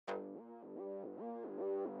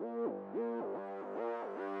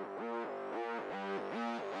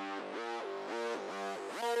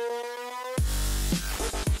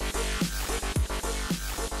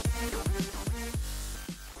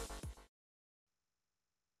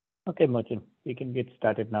Okay, Merchant, we can get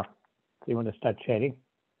started now. You want to start sharing?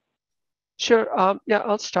 Sure. Yeah,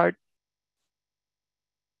 I'll start.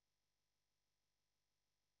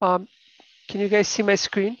 Can you guys see my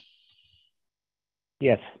screen?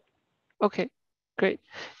 Yes. Okay, great.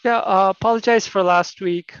 Yeah, apologize for last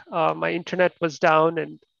week. My internet was down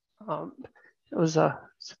and it was a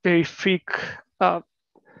very freak,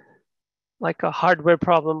 like a hardware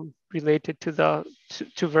problem related to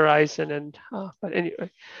to Verizon. And but anyway,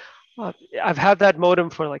 I've had that modem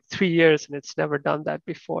for like 3 years and it's never done that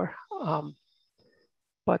before.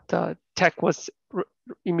 But tech was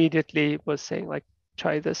immediately was saying like,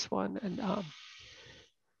 try this one. And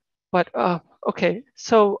but okay,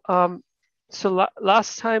 so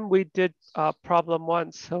last time we did problem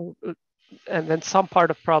 1, so and then some part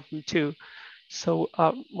of problem 2. So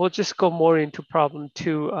we'll just go more into problem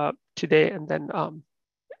 2 today, and then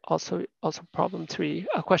also problem 3,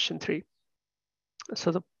 question 3.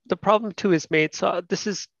 So the problem 2 is made. So this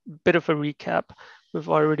is a bit of a recap. We've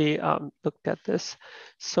already looked at this.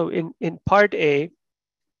 So in part A,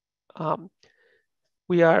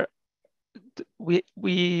 we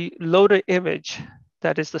load an image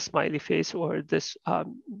that is the smiley face or this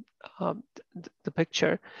the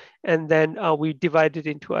picture, and then we divide it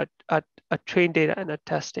into a train data and a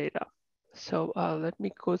test data. So let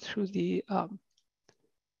me go through the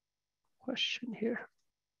question here.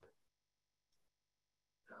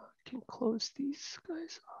 I can close these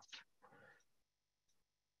guys off.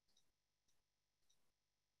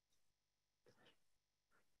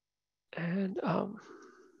 And I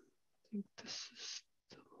think this is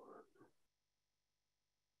the one.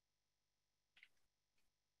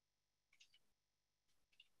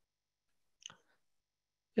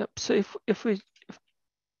 Yep. So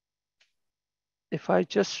if I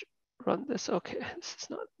just run this, okay, this is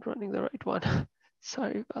not running the right one.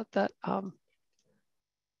 Sorry about that.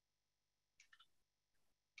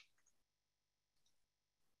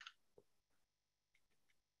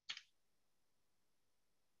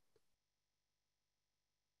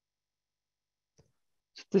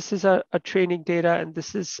 So this is a training data, and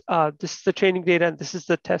this is the training data, and this is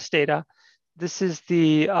the test data. This is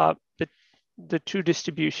the true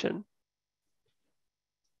distribution.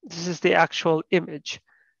 This is the actual image,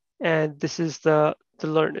 and this is the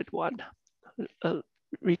learned one,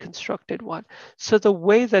 reconstructed one. So the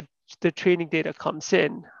way that the training data comes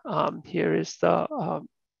in here is the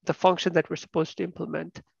function that we're supposed to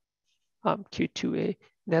implement, Q2A.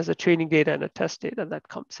 It has a training data and a test data that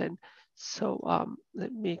comes in. So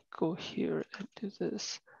let me go here and do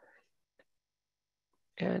this.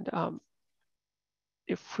 And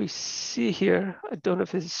if we see here, I don't know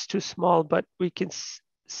if it's too small, but we can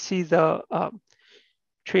see the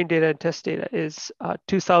train data and test data is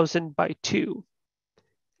 2000 by 2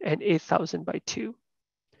 and 8000 by 2.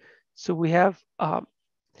 So we have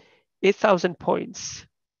 8,000 points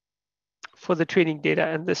for the training data,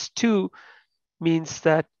 and this 2 means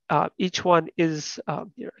that each one is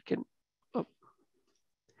here. I can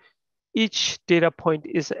each data point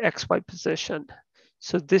is an XY position.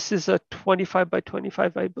 So this is a 25 by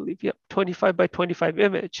 25, I believe. Yep, 25 by 25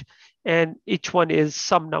 image, and each one is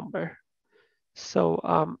some number. So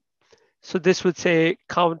so this would say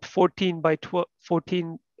count 14 by 12,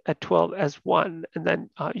 14 at 12 as 1, and then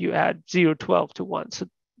you add 0, 12 to 1. So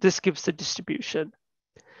this gives the distribution.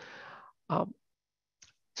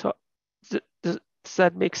 So does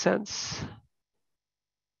that make sense?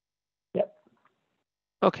 Yep.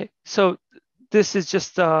 Okay, so this is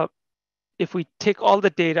just if we take all the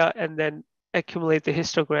data and then accumulate the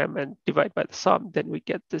histogram and divide by the sum, then we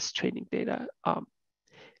get this training data.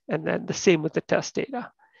 And then the same with the test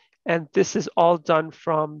data. And this is all done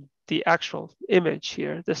from the actual image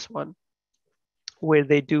here, this one, where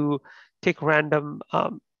they do take random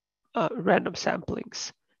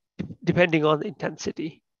samplings depending on the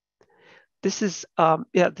intensity. This is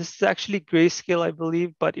this is actually grayscale, I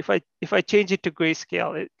believe, but if I change it to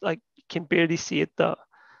grayscale, it like you can barely see it.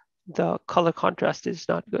 The color contrast is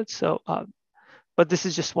not good. So but this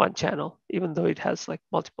is just one channel, even though it has like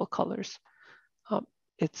multiple colors.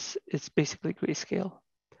 It's basically grayscale.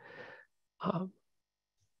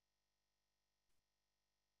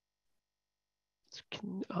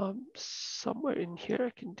 Somewhere in here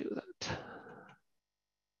I can do that.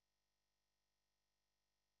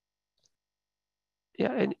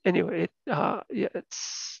 Yeah, and anyway, yeah,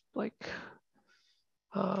 it's like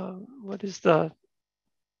what is the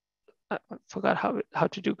I forgot how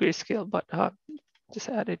to do grayscale, but just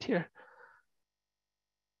add it here.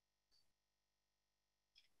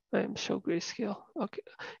 I'm show grayscale. Okay.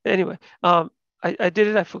 Anyway, I did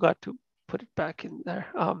it. I forgot to put it back in there.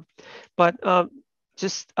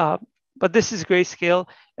 but this is grayscale,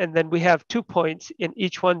 and then we have 2 points, in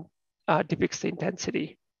each one depicts the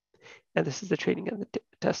intensity, and this is the training and the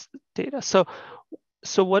test data. So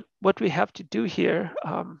what we have to do here,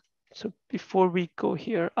 so before we go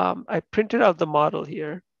here, I printed out the model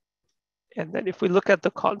here, and then if we look at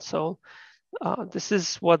the console, this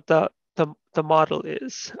is what the model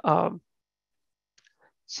is.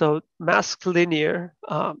 So mask linear,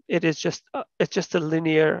 it's just a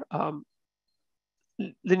linear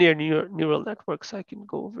neural network. So I can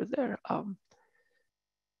go over there.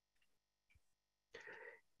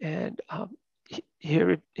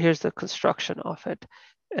 Here's the construction of it,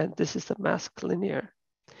 and this is the mask linear.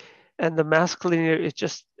 And the mask linear is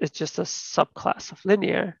just a subclass of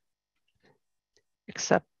linear,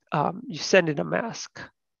 except you send in a mask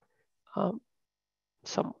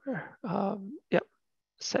somewhere. Yep,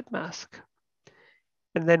 set mask.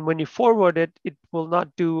 And then when you forward it, it will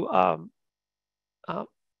not do.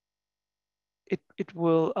 It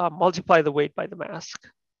will multiply the weight by the mask,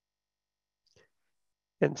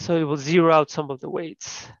 and so it will zero out some of the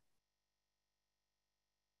weights.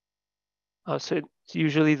 So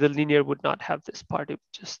usually the linear would not have this part. It would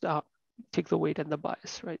just take the weight and the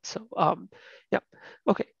bias, right? So yeah,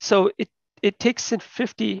 okay. So it takes in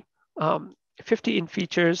 50 in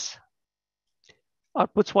features,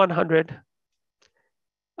 outputs 100,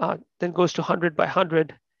 then goes to 100 by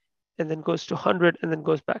 100, and then goes to 100, and then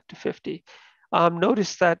goes back to 50.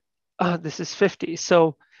 Notice that this is 50.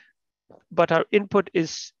 So, but our input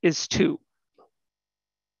is 2.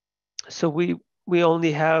 So we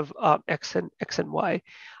only have x and y.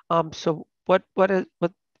 So what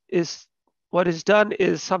is done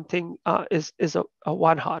is something is a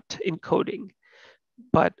one-hot encoding,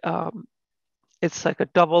 but it's like a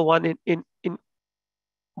double one in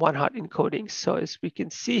one-hot encoding. So as we can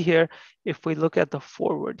see here, if we look at the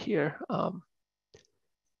forward here,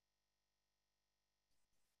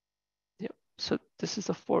 yeah. So this is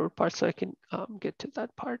the forward part. So I can get to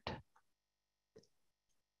that part.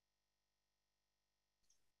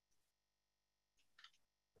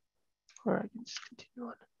 Or I can just continue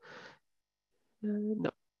on.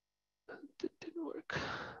 No, that didn't work.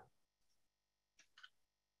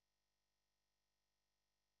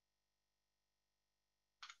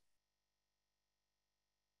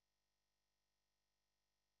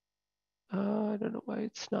 I don't know why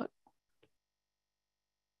it's not.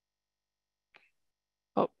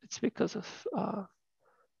 Oh, it's because of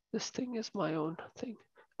this thing is my own thing.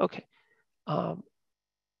 Okay.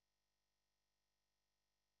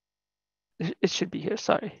 It should be here.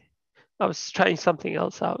 Sorry, I was trying something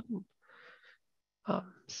else out. And,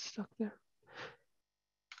 stuck there.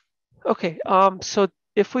 Okay. So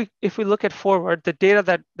if we look at forward, the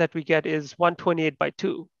data that we get is 128 by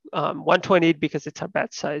 2. 128 because it's our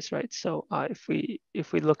batch size, right? So if we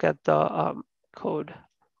look at the code,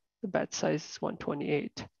 the batch size is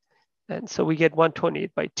 128, and so we get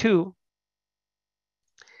 128 by 2.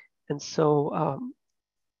 And so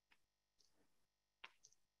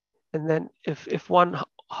and then if one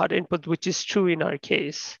hot input, which is true in our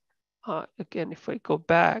case, again, if I go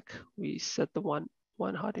back, we set the one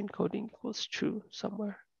hot encoding equals true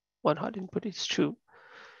somewhere. One hot input is true.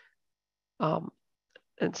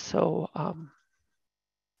 And so,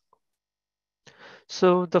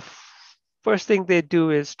 so the first thing they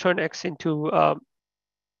do is turn X into,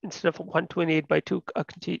 instead of 128 by 2, a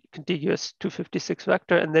contiguous 256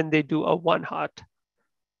 vector, and then they do a one hot.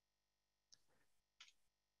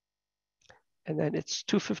 And then it's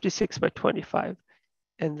 256 by 25.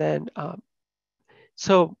 And then,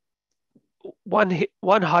 so one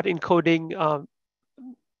hot encoding,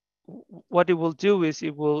 what it will do is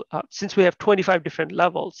it will, since we have 25 different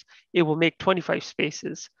levels, it will make 25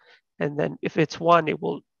 spaces. And then if it's 1, it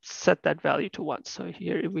will set that value to 1. So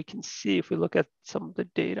here we can see, if we look at some of the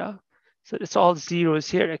data, so it's all zeros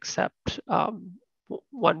here except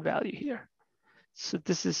 1 value here. So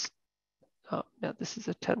this is, yeah, this is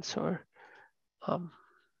a tensor.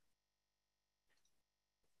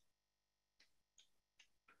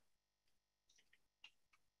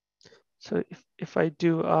 So if I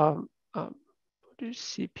do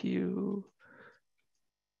CPU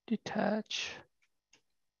detach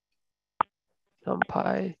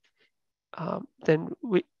NumPy, then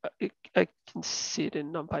I can see it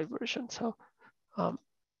in NumPy version. So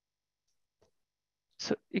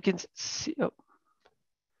so you can see, you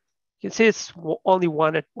can see it's only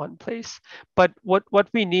 1 at one place. But what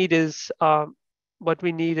we need is sort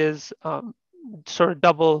of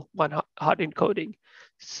double one hot encoding.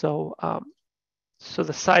 So so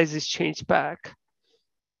the size is changed back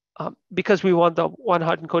because we want the one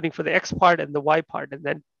hot encoding for the X part and the Y part, and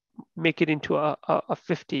then make it into a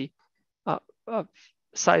 50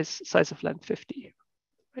 size of length 50,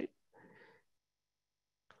 right?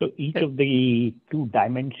 So each of the two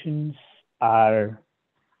dimensions are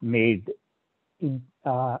made in,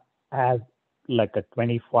 as like a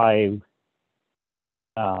 25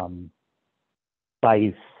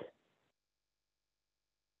 size,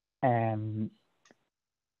 and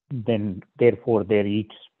then therefore they're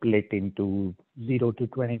each split into 0 to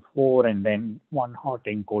 24, and then one hot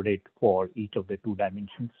encoded for each of the two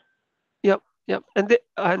dimensions. Yep, yep.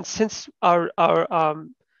 And since our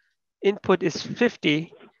input is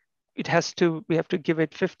 50, we have to give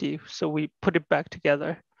it 50, so we put it back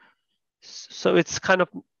together. So it's kind of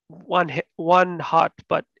one hot,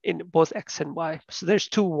 but in both X and Y. So there's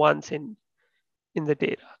two ones in the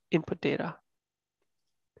data, input data.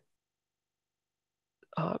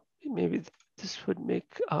 Maybe this would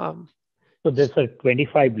make. So there's a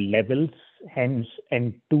 25 levels, hence,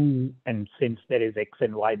 and two, and since there is X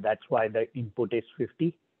and Y, that's why the input is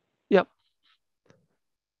 50. Yep.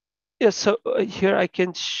 Yeah, so here I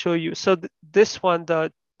can show you. So this one,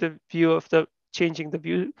 the view of changing the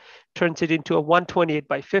view turns it into a 128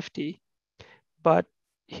 by 50. But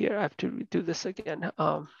here I have to redo this again.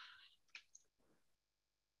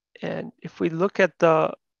 And if we look at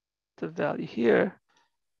the value here,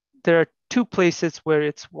 there are two places where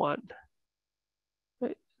it's 1.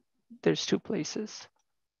 Right? There's two places.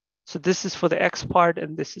 So this is for the X part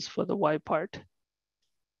and this is for the Y part.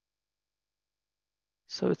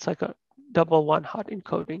 So it's like a double one hot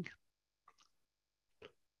encoding.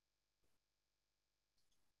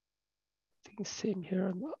 I think same here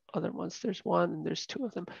on the other ones. There's 1 and there's 2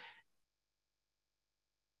 of them.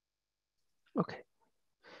 Okay.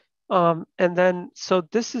 And then, so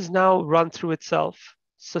this is now run through itself.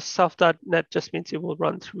 So self.net just means it will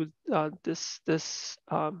run through this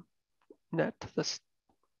net.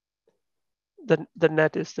 The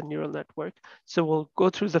net is the neural network. So we'll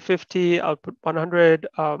go through the 50, output 100,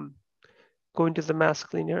 go into the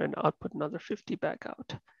mask linear and output another 50 back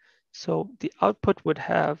out. So the output would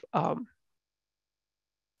have,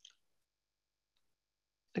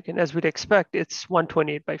 again, as we'd expect, it's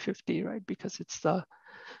 128 by 50, right? Because it's the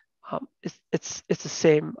it's the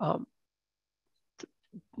same.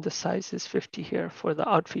 The size is 50 here for the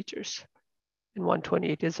out features, and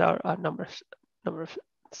 128 is our number of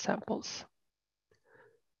samples.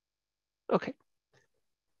 Okay.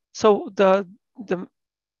 So the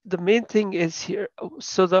main thing is here.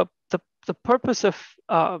 So the purpose of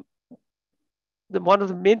one of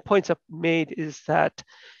the main points I've made is that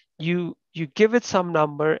you give it some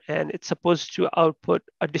number and it's supposed to output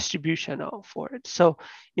a distribution for it. So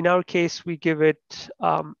in our case, we give it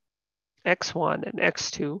x1 and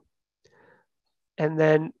x2, and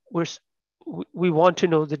then we want to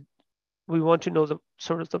know the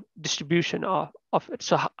sort of the distribution of it.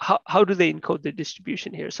 So how do they encode the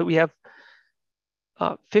distribution here? So we have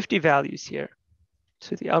 50 values here.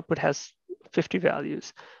 So the output has 50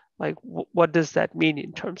 values. Like what does that mean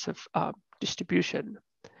in terms of distribution?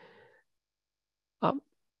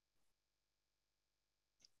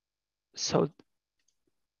 So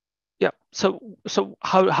yeah, so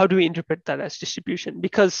how do we interpret that as distribution?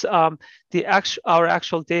 Because our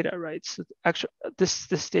actual data, right? So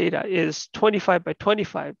this data is 25 by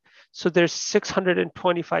 25. So there's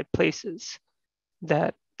 625 places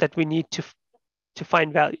that we need to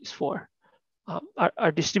find values for.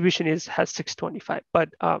 Our distribution has 625, but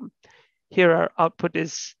here our output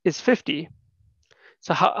is 50.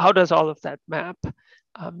 So how does all of that map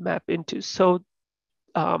into? So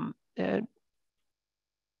and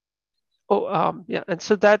yeah, and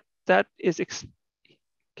so that can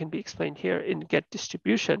be explained here in get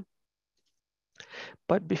distribution.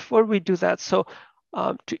 But before we do that, so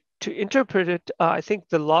to interpret it, I think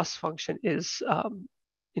the loss function is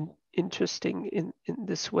interesting in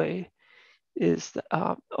this way. Is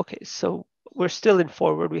okay, so we're still in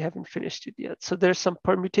forward, we haven't finished it yet. So there's some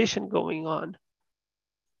permutation going on,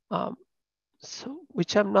 so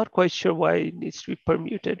which I'm not quite sure why it needs to be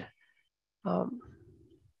permuted. And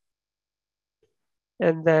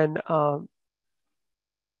then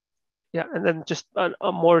yeah, and then just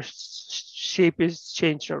a more shape is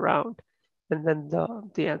changed around, and then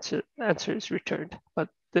the answer is returned, but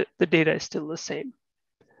the data is still the same.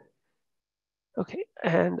 Okay,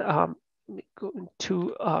 and let me go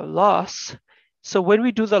into loss. So when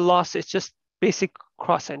we do the loss, it's just basic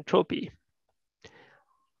cross entropy.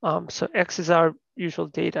 So X is our usual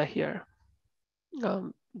data here.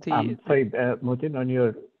 Sorry, Motin, on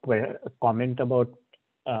your comment about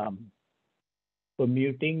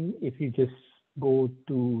permuting, if you just go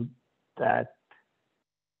to that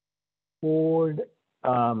code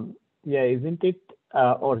Yeah, isn't it?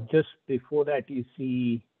 Or just before that, you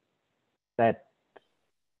see that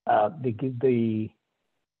they give the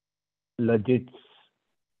logits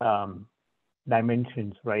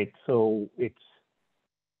dimensions, right? So it's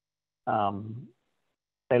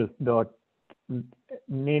self dot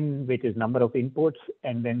nin, which is number of inputs,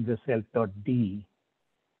 and then the self dot d.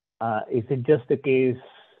 Is it just the case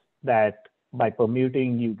that by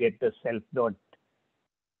permuting you get the self dot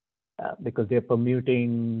because they're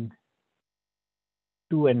permuting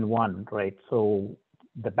 2 and 1, right? So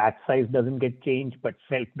the batch size doesn't get changed, but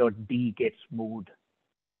self dot d gets moved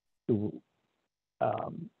to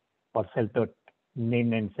or self dot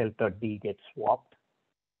nin and self dot d gets swapped.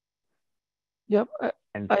 Yep.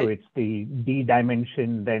 And so it's the d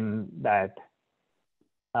dimension then that.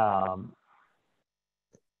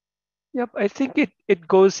 Yep. I think it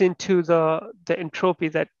goes into the entropy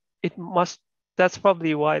that it must. That's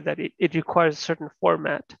probably why that it requires a certain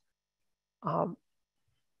format.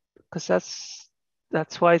 Because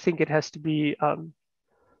that's why I think it has to be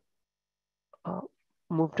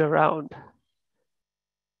moved around.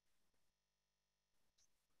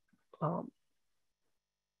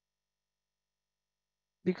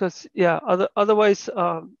 Because yeah, otherwise.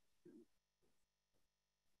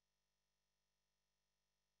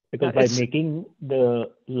 Because by making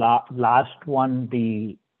the last one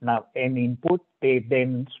the now n input, they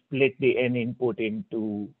then split the n input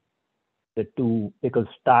into the two, because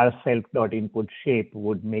star self dot input shape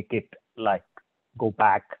would make it like go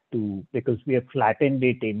back to, because we have flattened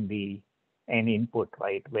it in the n input,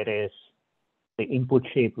 right? Whereas the input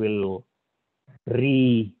shape will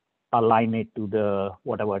realign it to the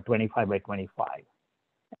whatever 25 by 25,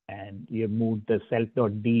 and you have moved the self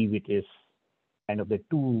dot d, which is kind of the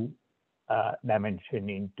 2 dimension,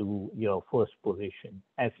 into your first position,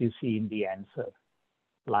 as you see in the answer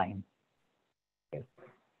line. Yes.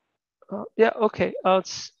 Yeah. Okay.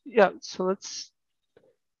 Yeah. So let's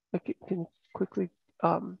can quickly.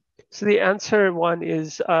 So the answer one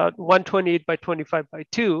is 128 by 25 by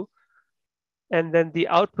 2, and then the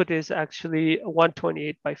output is actually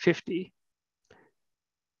 128 by 50.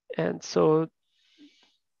 And so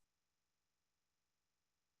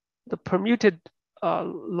the permuted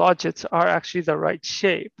logits are actually the right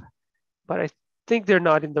shape, but I think they're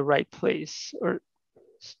not in the right place. Or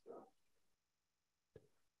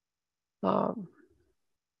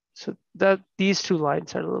so that these two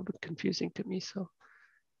lines are a little bit confusing to me. So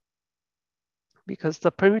because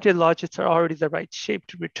the permuted logits are already the right shape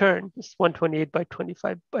to return, it's 128 by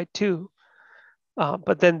 25 by 2,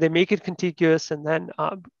 but then they make it contiguous and then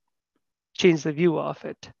change the view of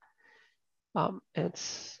it.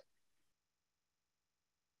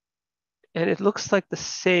 And it looks like the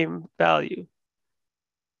same value.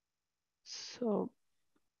 So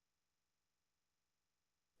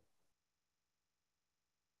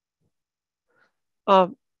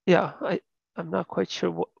yeah, I'm not quite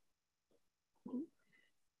sure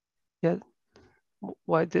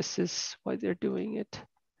why they're doing it.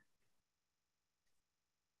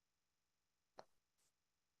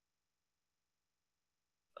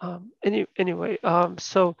 Anyway,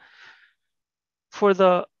 so for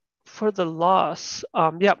the loss,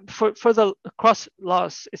 yeah, for the cross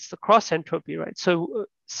loss, it's the cross entropy, right? So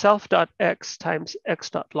self dot x times x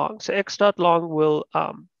dot long. So x dot long will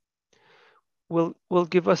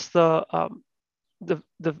give us the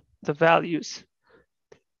values,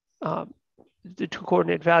 the 2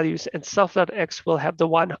 coordinate values, and self dot x will have the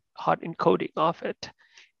 1 hot encoding of it,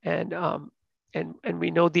 and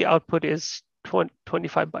we know the output is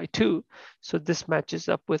 25 by 2, so this matches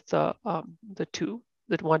up with the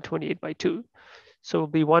 128 by 2. So it'll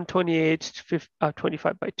be 128,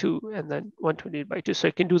 25 by 2, and then 128 by 2. So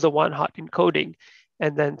it can do the 1 hot encoding,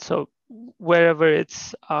 and then so wherever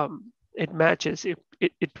it's it matches, it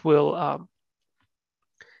will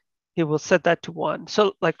set that to 1.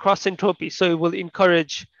 So like cross entropy, so it will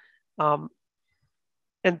encourage, and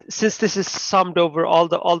since this is summed over all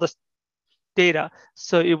the data,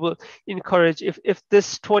 so it will encourage, if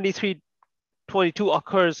this 23, 22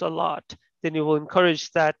 occurs a lot, then it will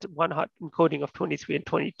encourage that 1 hot encoding of 23 and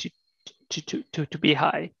 22 to be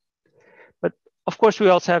high. But of course, we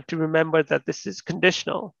also have to remember that this is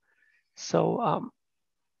conditional. So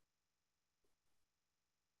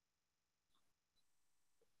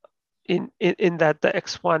in that the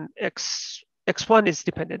x1 is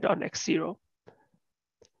dependent on x0.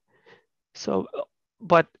 So,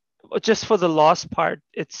 but just for the loss part,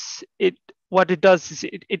 what it does is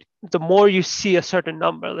the more you see a certain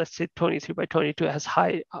number, let's say 23 by 22 has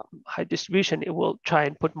high distribution, it will try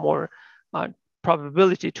and put more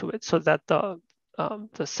probability to it, so that the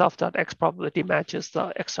the self.x probability matches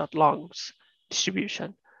the x.longs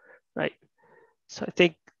distribution, right? So I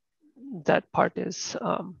think that part is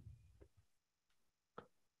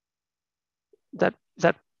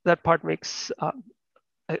that part makes a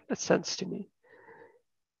sense to me.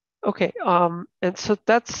 Okay, and so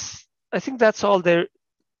I think that's all there.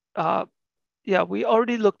 Yeah, we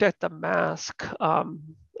already looked at the mask. I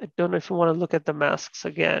don't know if you want to look at the masks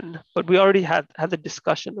again, but we already had the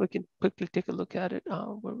discussion. We can quickly take a look at it.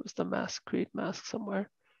 Where was the mask? Create mask somewhere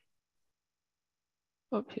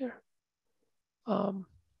up here.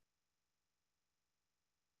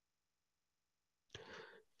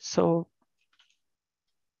 So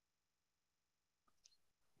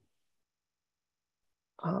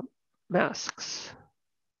masks.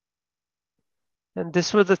 And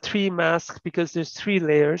this were the 3 masks because there's 3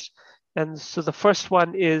 layers. And so the first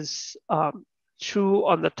one is true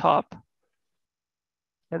on the top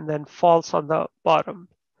and then false on the bottom.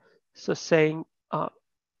 So saying,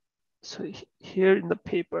 so here in the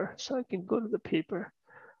paper, so I can go to the paper.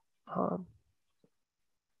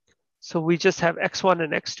 So we just have x1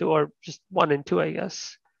 and x2, or just 1 and 2, I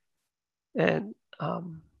guess. And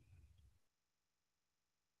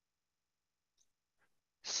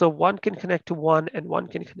so 1 can connect to 1 and 1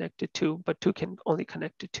 can connect to 2, but 2 can only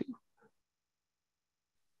connect to 2.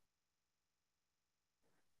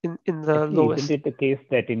 In the Actually, lowest. isn't it the case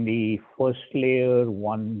that in the first layer,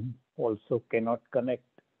 1 also cannot connect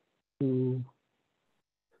to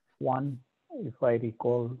 1, if I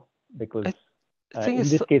recall? Because in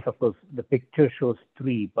this case, of course, the picture shows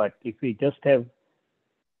 3, but if we just have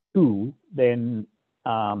 2, then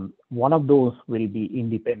one of those will be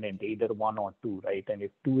independent, either 1 or 2, right? And if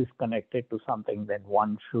 2 is connected to something, then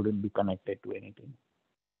 1 shouldn't be connected to anything.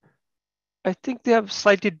 I think they have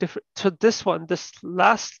slightly different. So this one, this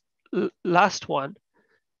last one,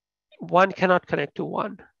 1 cannot connect to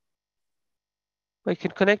 1. But it can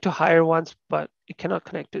connect to higher ones, but it cannot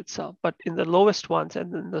connect to itself. But in the lowest ones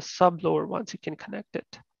and then the sub lower ones, it can connect it.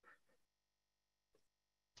 I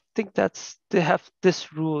think they have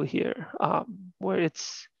this rule here where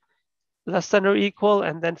it's less than or equal,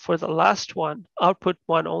 and then for the last one, output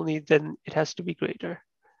 1 only, then it has to be greater.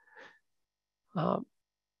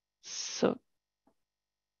 So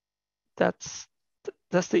that's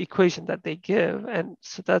the equation that they give, and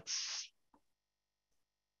so that's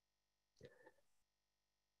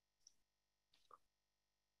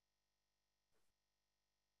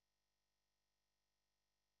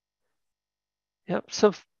yeah.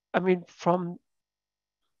 So I mean, from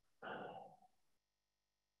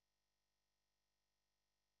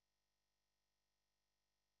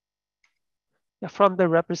the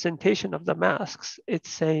representation of the masks, it's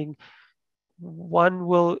saying 1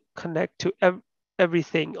 will connect to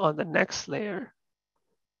everything on the next layer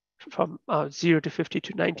from 0 to 50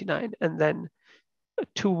 to 99, and then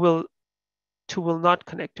 2 will not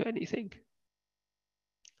connect to anything.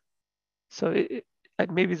 So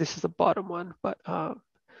maybe this is the bottom one, but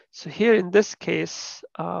so here in this case,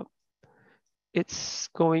 it's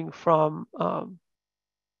going from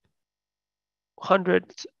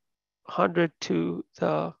 100 to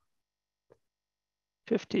the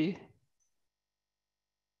 50.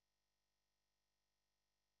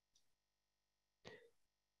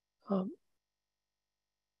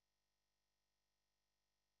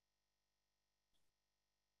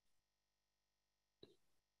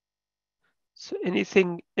 So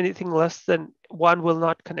anything less than 1 will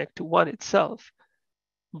not connect to 1 itself,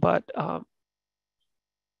 but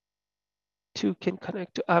 2 can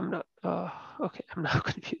connect to. I'm not okay. I'm now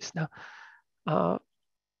confused now.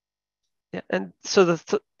 Yeah, and so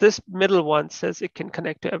this middle one says it can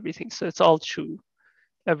connect to everything, so it's all true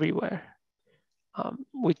everywhere,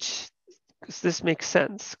 which because this makes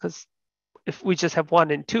sense, because if we just have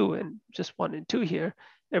 1 and 2 and just 1 and 2 here,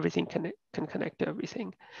 everything can connect to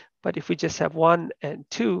everything. But if we just have 1 and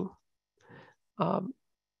 2,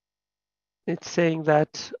 it's saying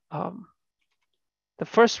that the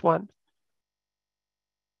first one,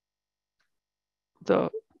 the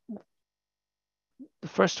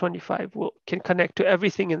first 25 can connect to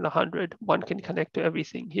everything in the 100. 1 can connect to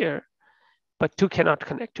everything here, but 2 cannot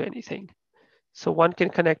connect to anything. So 1 can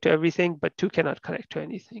connect to everything, but 2 cannot connect to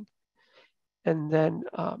anything. And then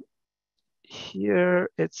here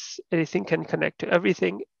it's anything can connect to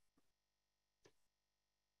everything.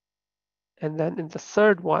 And then in the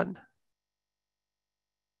third one,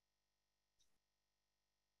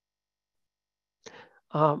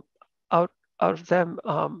 out of them,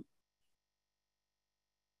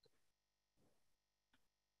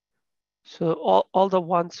 so all the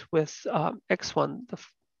ones with X1, the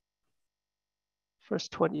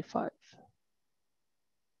first 25.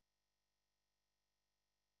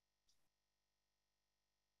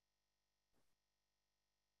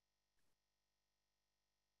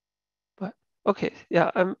 Okay,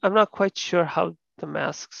 yeah, I'm not quite sure how the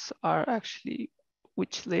masks are actually,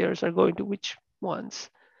 which layers are going to which ones,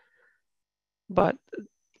 but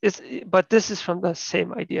this is from the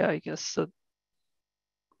same idea, I guess. So,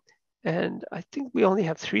 and I think we only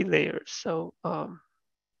have 3 layers. So,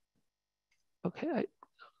 okay,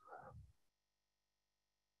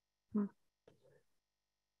 hmm.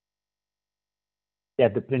 Yeah,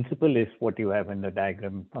 the principle is what you have in the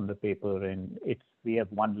diagram on the paper, and we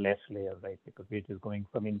have one less layer, right? Because we're just going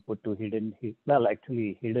from input to hidden. Well,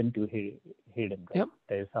 actually, hidden to hidden, right? Yep.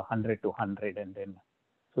 There's 100 to 100, and then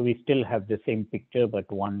so we still have the same picture, but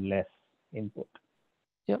one less input.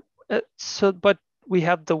 Yep. So, but we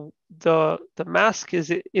have the mask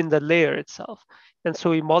is in the layer itself, and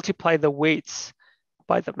so we multiply the weights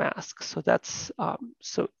by the mask. So that's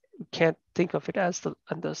so we can't think of it as the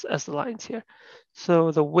lines here.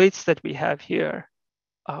 So the weights that we have here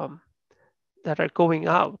that are going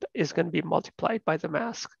out is going to be multiplied by the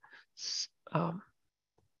mask.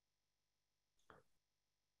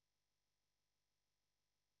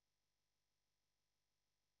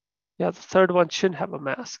 Yeah, the third one shouldn't have a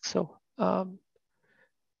mask. So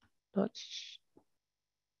not.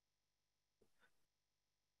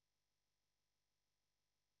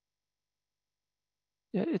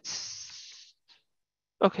 Yeah, it's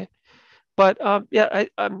okay. But yeah,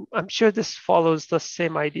 I'm sure this follows the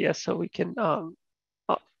same idea, so we can. I'm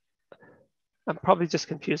probably just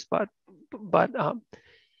confused, but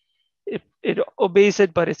it obeys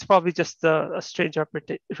it, but it's probably just a strange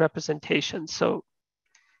representation. So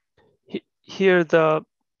here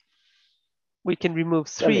we can remove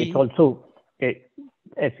 3. Well, it's also,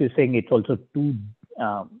 as you're saying, it's also 2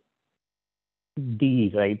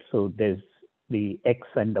 D, right? So there's the X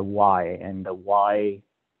and the Y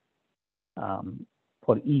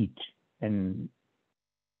for each, and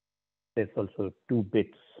there's also 2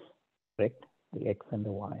 bits, correct? The X and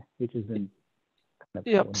the Y, which is in kind of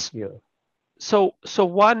shown here. So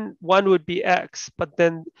one would be X, but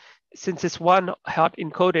then since it's one hot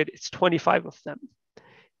encoded, it's 25 of them.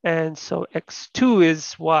 And so X2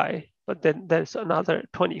 is Y, but then there's another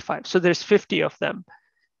 25. So there's 50 of them,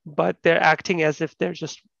 but they're acting as if they're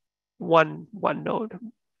just one node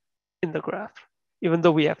in the graph. Even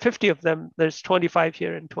though we have 50 of them, there's 25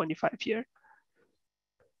 here and 25 here.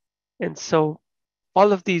 And so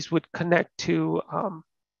all of these would connect to,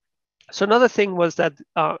 so another thing was that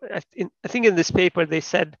I think in this paper, they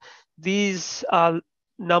said these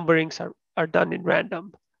numberings are done in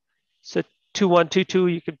random. So 2122,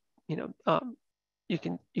 you could, you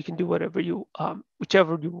can do whatever you,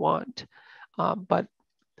 whichever you want, but,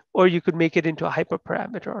 or you could make it into a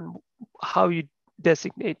hyperparameter on how you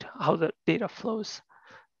designate how the data flows.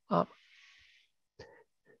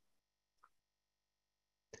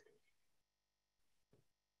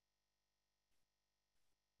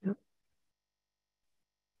 Yep.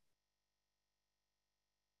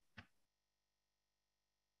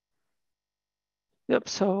 Yep.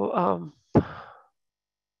 So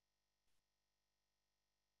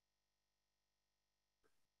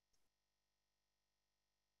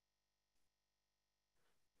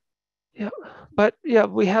yeah, but yeah,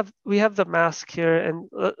 we have the mask here, and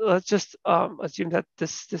let's just assume that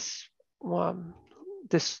this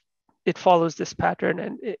it follows this pattern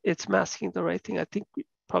and it's masking the right thing. I think we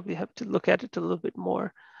probably have to look at it a little bit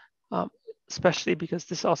more, especially because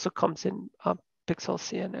this also comes in Pixel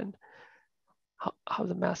CNN, how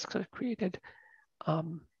the masks are created.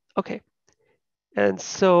 Okay, and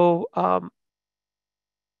so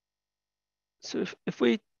so if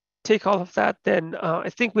we take all of that, then I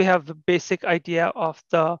think we have the basic idea of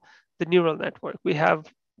the neural network. We have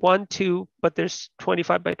 1, 2, but there's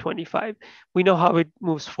 25 by 25. We know how it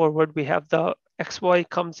moves forward. We have the XY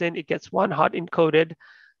comes in, it gets 1 hot encoded,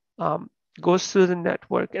 goes through the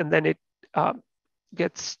network, and then it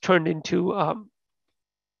gets turned into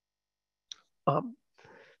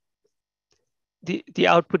the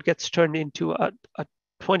output gets turned into a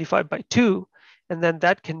 25 by 2, and then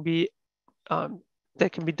that can be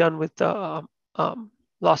done with the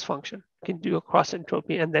loss function. You can do a cross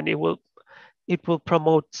entropy, and then it will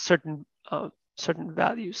promote certain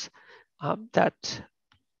values that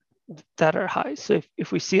are high. So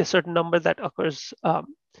if we see a certain number that occurs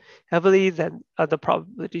heavily, then the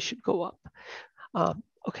probability should go up.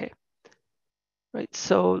 Okay, right.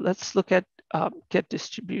 So let's look at get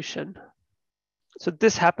distribution. So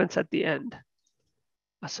this happens at the end.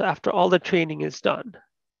 So after all the training is done,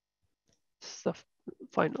 this is the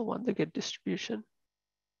final one, the get distribution.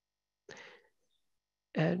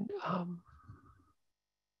 And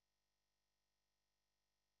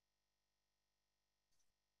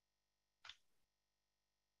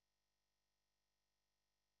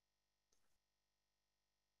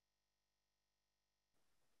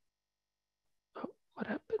what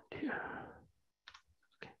happened here?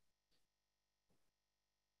 Okay.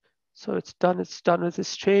 So it's done with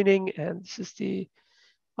this training, and this is the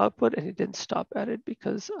output, and it didn't stop at it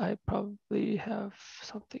because I probably have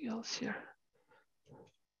something else here.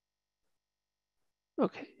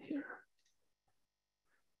 Okay, here.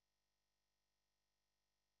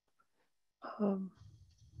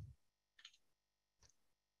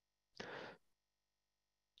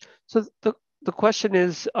 So the question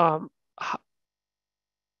is,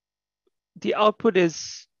 the output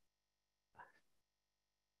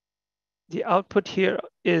here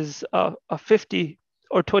is a 50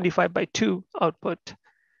 or 25 by 2 output.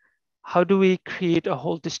 How do we create a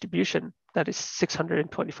whole distribution that is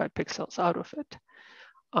 625 pixels out of it?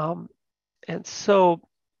 And so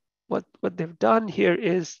what they've done here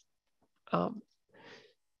is, the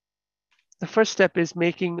first step is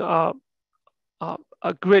making a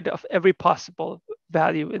grid of every possible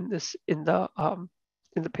value in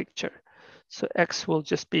the picture. So X will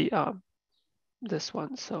just be this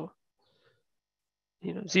one. So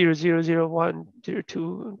 0, 0, 0, 1, 0,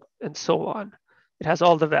 2, and so on. It has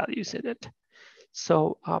all the values in it.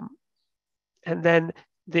 So and then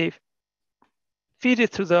they feed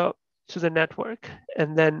it to the network,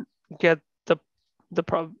 and then get the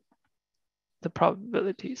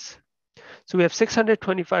probabilities. So we have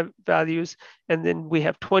 625 values, and then we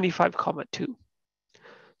have 25,2.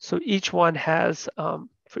 So each one has,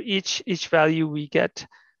 for each value, we get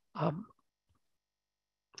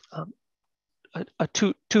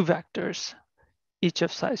two vectors, each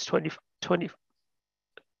of size 20,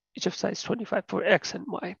 each of size 25 for X and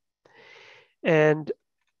Y. And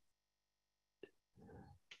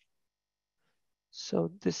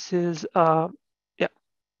so this is, yeah.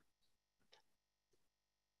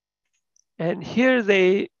 And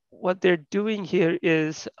here what they're doing here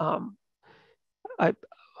is,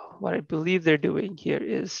 what I believe they're doing here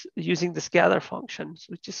is using this gather function,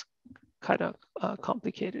 which is kind of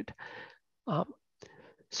complicated.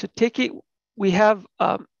 So we have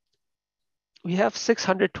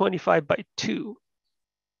 625 by 2.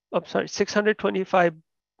 I'm sorry, 625.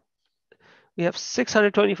 We have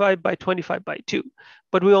 625 by 25 by 2,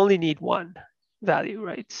 but we only need one value,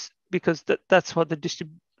 right? Because that's what the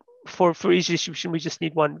for each distribution, we just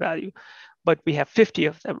need one value, but we have 50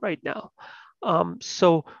 of them right now.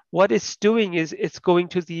 So what it's doing is it's going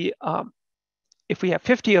to the, if we have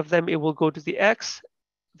 50 of them, it will go to the X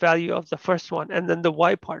value of the first one and then the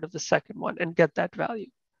Y part of the second one and get that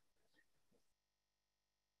value.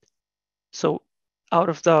 So out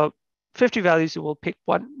of the 50 values, it will pick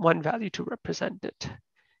one value to represent it.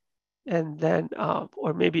 And then,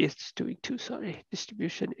 or maybe it's doing 2, sorry.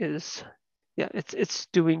 Distribution is, yeah, it's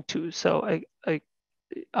doing 2. So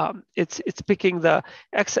it's picking the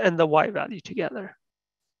X and the Y value together.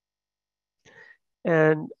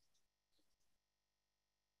 And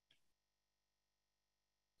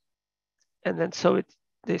then so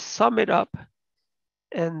they sum it up.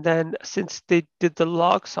 And then since they did the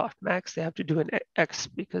log softmax, they have to do an X,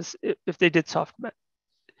 because if they did softmax,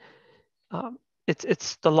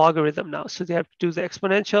 it's the logarithm now. So they have to do the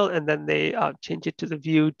exponential, and then they change it to the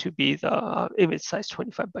view to be the image size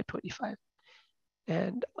 25 by 25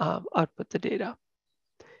 and output the data.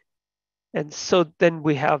 And so then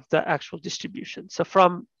we have the actual distribution. So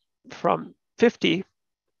from 50,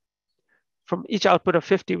 from each output of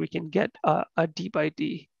 50, we can get a D by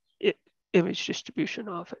D image distribution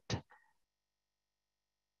of it.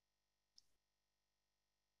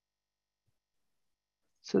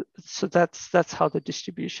 So that's how the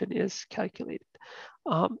distribution is calculated.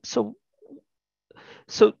 So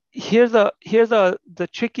here the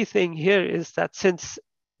tricky thing here is that since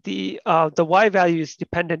the Y value is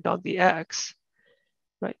dependent on the X,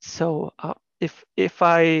 right? So if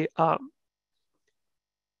I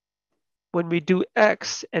when we do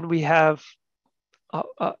X and we have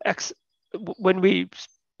X, when we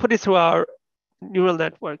put it through our neural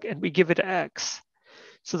network and we give it X,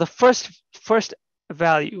 so the first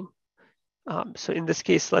value, so in this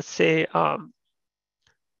case, let's say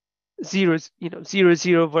 0,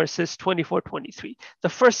 0 versus 24, 23. The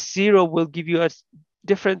first 0 will give you a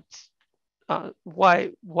different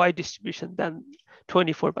Y distribution than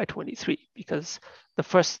 24 by 23, because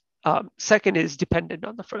the second is dependent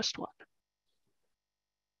on the first one.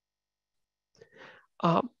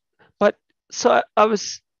 But so I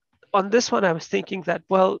was on this one, I was thinking that,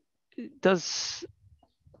 well, does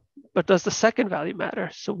the second value matter?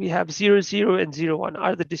 So we have 0, 0, and 0, 1.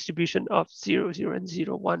 Are the distribution of 0, 0, and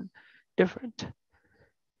 0, 1 different?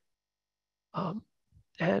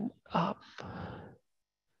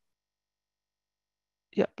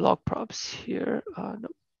 Yeah, log props here.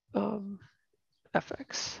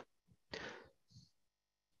 fx.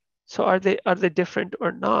 So are they different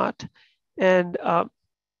or not? And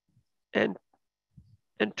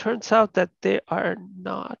turns out that they are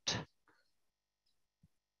not.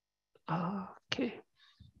 Okay.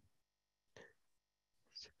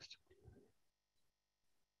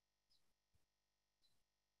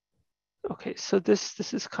 Okay, so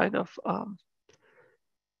this is kind of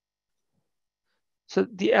so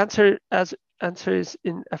the answer is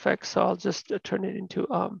in fx. So I'll just turn it into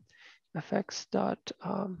fx dot.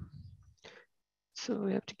 So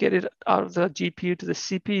we have to get it out of the GPU to the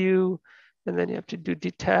CPU, and then you have to do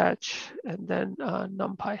detach and then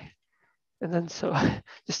numpy. And then so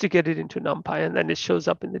just to get it into numpy, and then it shows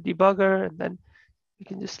up in the debugger, and then you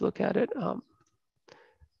can just look at it.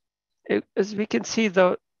 As we can see,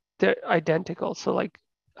 they're identical. So like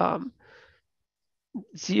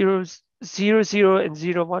 0, 0 and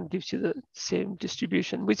 0, 1 gives you the same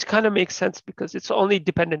distribution, which kind of makes sense because it's only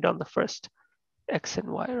dependent on the first x and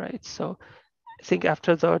y, right? So I think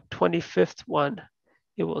after the 25th one,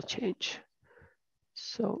 it will change.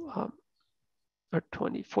 So or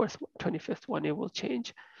 25th one, it will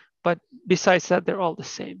change. But besides that, they're all the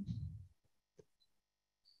same.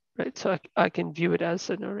 Right, so I can view it as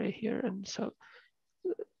an array here. And so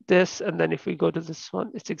this, and then if we go to this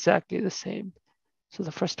one, it's exactly the same. So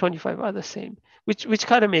the first 25 are the same, which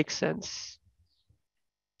kind of makes sense.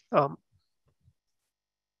 And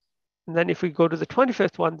then if we go to the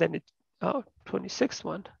 25th one, then it, 26th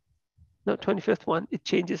one, no, 25th one, it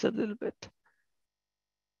changes a little bit.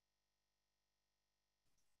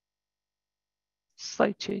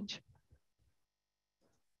 Slight change.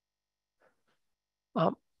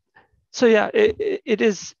 So yeah, it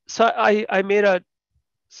is. So I made a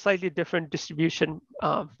slightly different distribution,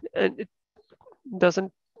 and it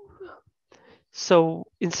doesn't. So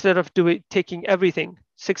instead of taking everything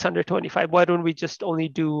 625, why don't we just only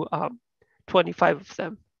do 25 of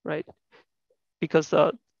them, right? Because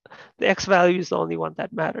the x value is the only one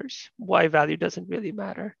that matters. Y value doesn't really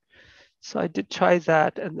matter. So I did try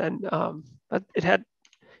that, and then but it had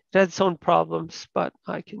its own problems. But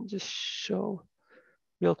I can just show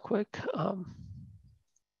real quick.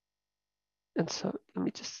 And so let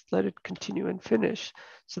me just let it continue and finish.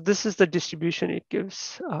 So this is the distribution it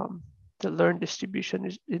gives. The learn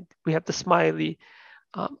distribution. We have the smiley.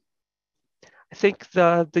 I think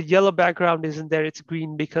the yellow background isn't there. It's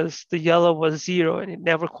green because the yellow was 0 and it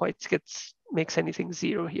never quite makes anything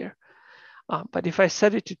 0 here. But if I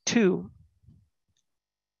set it to 2,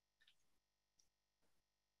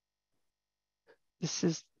 this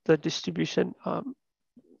is the distribution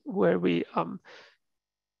where we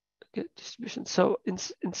get distribution. So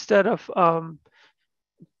instead of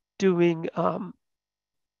doing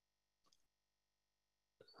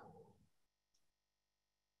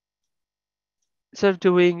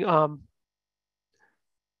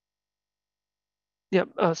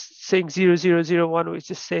saying 0, 0, 0, 1, we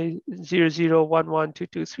just say 0, 0, 1, 1, 2,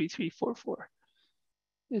 2, 3, 3, 4, 4.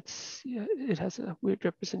 It has a weird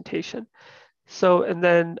representation. So, and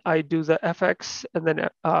then I do the fx and then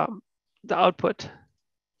the output.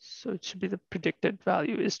 So it should be the predicted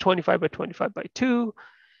value is 25 by 25 by 2.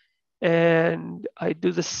 And I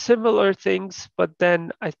do the similar things, but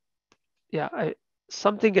then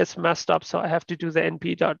something gets messed up. So I have to do the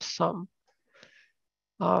np.sum.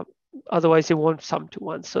 Otherwise it won't sum to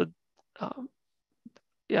 1. So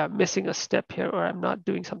missing a step here, or I'm not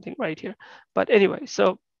doing something right here. But anyway,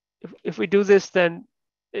 so if we do this, then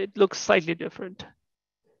it looks slightly different. I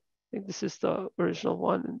think this is the original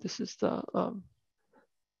one, and this is the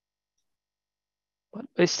one.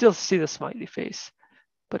 I still see the smiley face,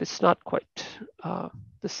 but it's not quite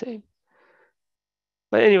the same.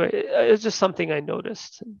 But anyway, it's just something I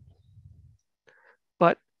noticed.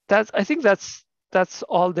 But I think that's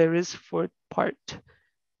all there is for part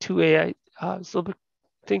 2A. So I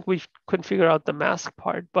think we couldn't figure out the mask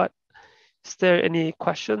part, but is there any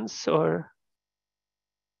questions or?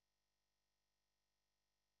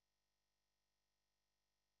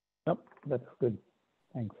 Nope, that's good.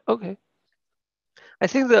 Thanks. Okay. I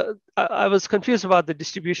think I was confused about the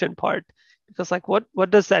distribution part because like what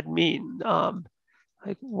does that mean?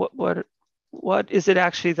 Like what is it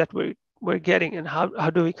actually that we're getting, and how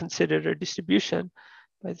do we consider it a distribution?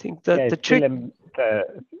 I think that the trick.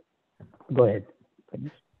 Go ahead.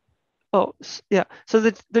 Oh yeah, so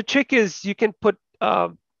the trick is you can put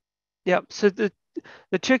so the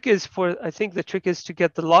trick is to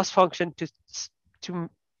get the loss function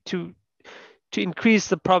to increase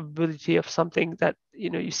the probability of something that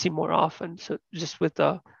you see more often. So just with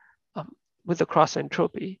the cross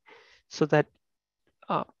entropy, so that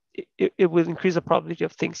it will increase the probability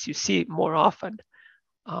of things you see more often,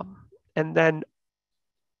 and then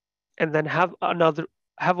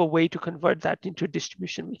have a way to convert that into a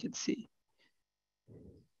distribution we can see.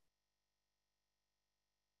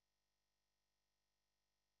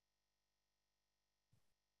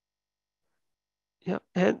 Yeah,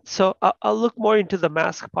 and so I'll look more into the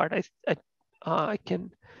mask part. I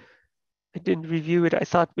didn't review it. I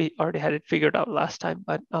thought we already had it figured out last time,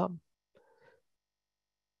 but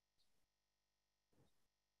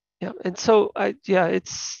yeah. And so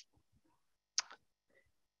it's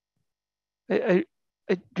I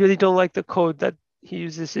really don't like the code that he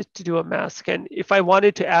uses it to do a mask. And if I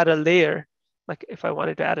wanted to add a layer, like if I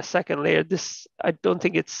wanted to add a second layer, I don't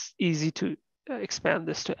think it's easy to expand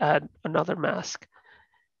this to add another mask.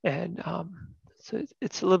 And so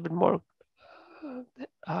it's a little bit more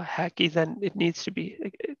hacky than it needs to be.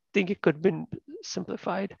 I think it could have been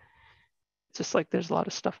simplified. It's just like there's a lot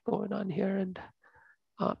of stuff going on here, and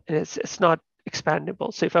it's not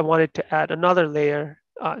expandable. So if I wanted to add another layer,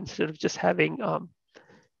 instead of just having,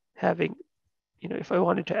 if I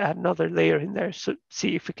wanted to add another layer in there, so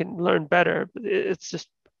see if we can learn better, but it's just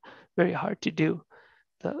very hard to do.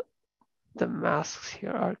 The masks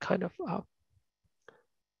here are kind of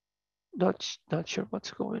not sure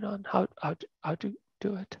what's going on, how to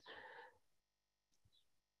do it.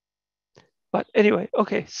 But anyway,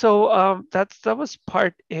 okay, so that was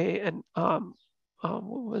part A, and what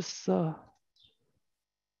was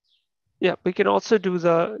yeah, we can also do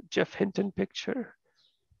the Jeff Hinton picture.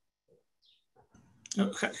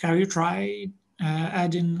 Have you tried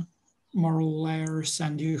adding more layers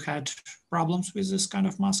and you had problems with this kind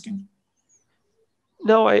of masking?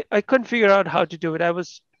 No, I couldn't figure out how to do it. I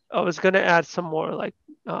was going to add some more, like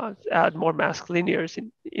add more mask linears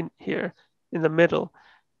in here in the middle,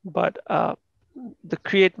 but the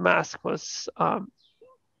create mask was I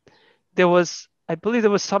believe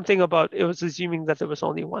there was something about it was assuming that there was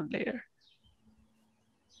only one layer,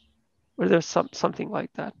 or there's something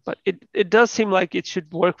like that. But it does seem like it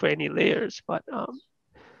should work for any layers, but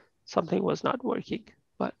something was not working.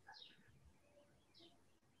 But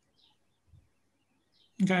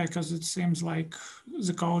okay, because it seems like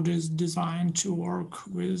the code is designed to work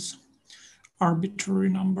with arbitrary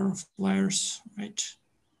number of layers, right?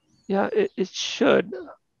 Yeah, it should,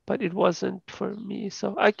 but it wasn't for me.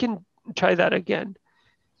 So I can try that again.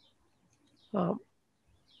 And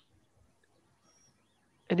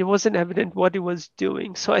it wasn't evident what it was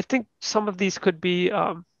doing. So I think some of these could be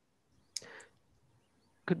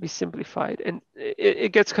simplified, and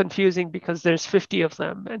it gets confusing because there's 50 of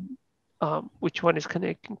them, and which one is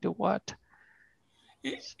connecting to what.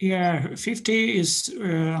 Yeah, 50 is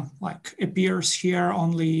like appears here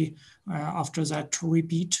only after that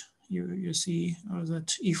repeat. You see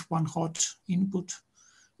that if one hot input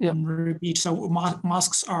and repeat. So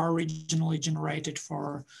masks are originally generated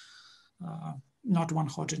for not one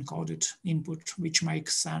hot encoded input, which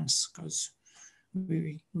makes sense because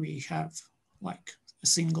we have like a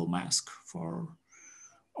single mask for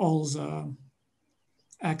all the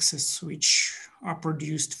axes which are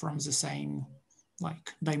produced from the same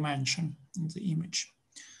like dimension in the image.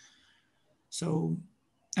 So,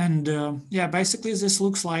 and yeah, basically this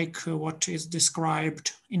looks like what is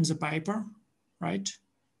described in the paper, right?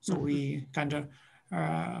 So we kind of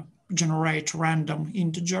generate random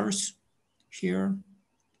integers here,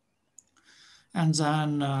 and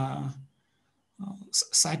then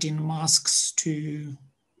setting masks to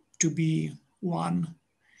be 1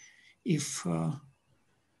 if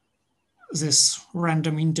this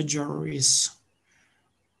random integer is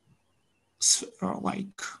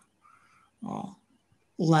like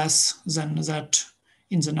less than that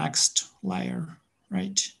in the next layer,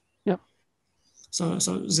 right? Yeah. So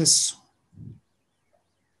this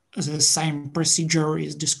the same procedure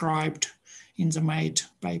is described in the made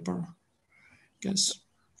paper, I guess.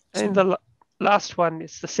 And the last one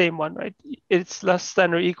is the same one, right? It's less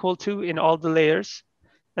than or equal to in all the layers,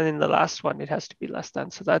 and in the last one it has to be less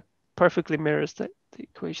than. So that perfectly mirrors the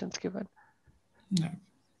equations given. Yeah.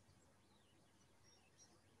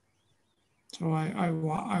 So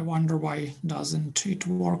I wonder why doesn't it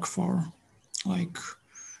work for like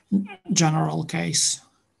general case?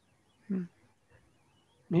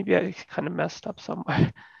 Maybe I kind of messed up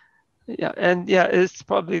somewhere. Yeah, and yeah, it's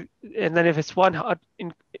probably, and then if it's one hot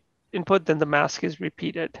input, then the mask is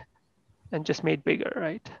repeated and just made bigger,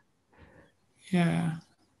 right? Yeah.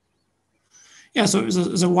 Yeah, so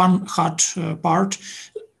the one hot part,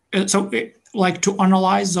 like to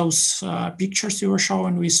analyze those pictures you were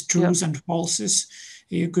showing with trues and falses,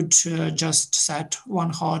 you could just set one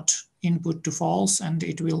hot input to false and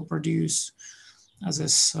it will produce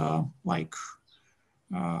this like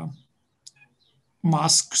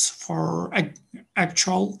masks for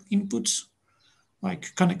actual inputs,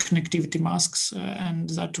 like connectivity masks, and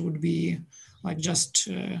that would be like just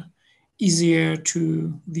easier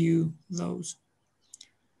to view those.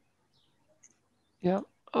 Yeah.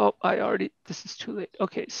 Oh, this is too late.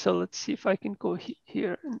 Okay, so let's see if I can go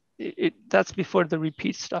here. That's before the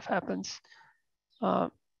repeat stuff happens.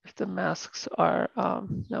 If the masks are,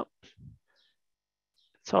 no,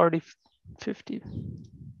 it's already 50.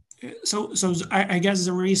 So I guess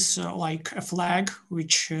there is like a flag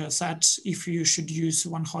which sets if you should use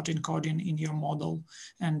one-hot encoding in your model,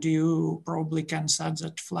 and you probably can set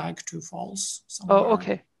that flag to false somewhere. Oh,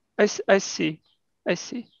 okay. I see.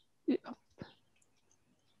 Yeah.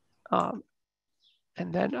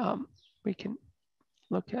 And then we can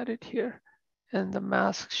look at it here, and the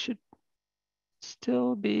mask should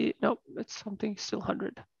still be, nope, it's something still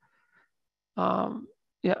 100.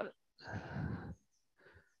 Yeah.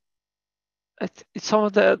 Some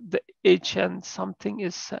of the HN something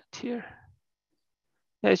is set here.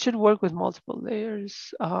 Yeah, it should work with multiple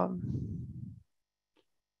layers.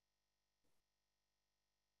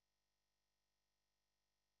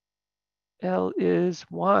 L is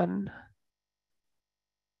 1.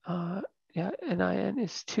 Yeah, NIN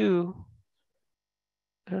is 2.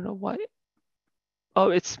 I don't know why. Oh,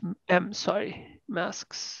 it's M, sorry,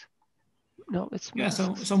 masks. No, it's masks.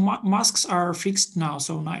 Yeah, so masks are fixed now.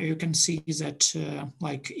 So now you can see that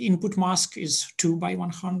like input mask is 2 by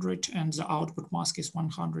 100 and the output mask is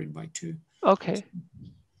 100 by 2. Okay.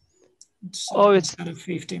 So it's instead of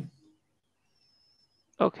 50.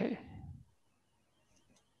 Okay.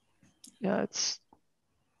 Yeah, it's.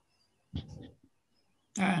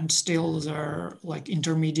 And still the like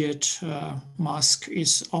intermediate mask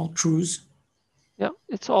is all trues. Yeah,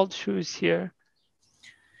 it's all trues here.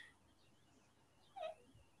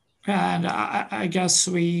 And I guess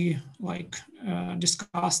we like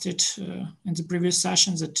discussed it in the previous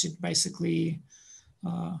sessions that it basically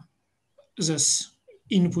this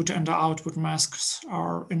input and output masks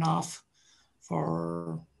are enough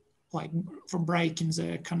for like for breaking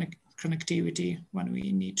the connectivity when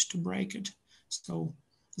we need to break it. So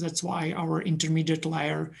that's why our intermediate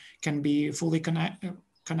layer can be fully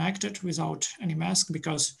connected without any mask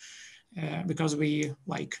because we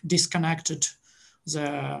like disconnected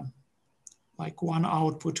the like one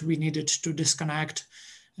output we needed to disconnect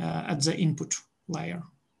at the input layer.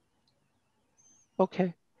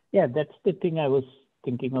 Okay. Yeah, that's the thing I was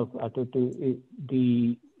thinking of, Arthur,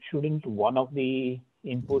 shouldn't one of the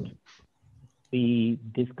inputs be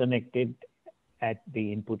disconnected at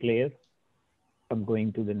the input layer from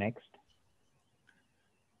going to the next?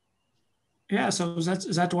 Yeah, so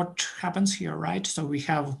that's what happens here, right? So we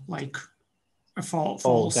have like a false.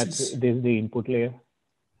 Oh, this is the input layer.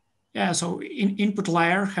 Yeah, so input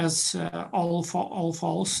layer has all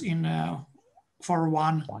false in for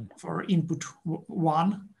one for input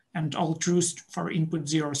 1 and all trues for input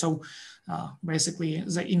 0. So basically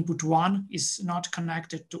the input 1 is not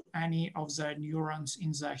connected to any of the neurons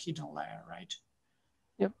in the hidden layer, right?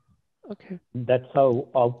 Yep. Okay. That's how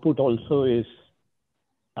output also is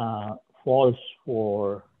false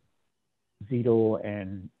for 0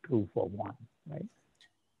 and true for 1, right?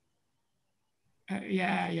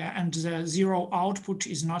 Yeah, and the 0 output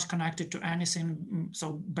is not connected to anything.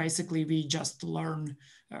 So basically we just learn,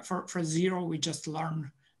 for 0, we just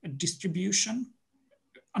learn a distribution,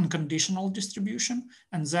 unconditional distribution,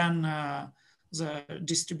 and then the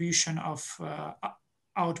distribution of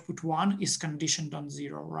output 1 is conditioned on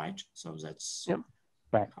 0, right? So that's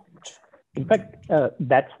right. In fact,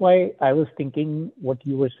 that's why I was thinking what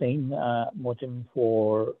you were saying, Morten,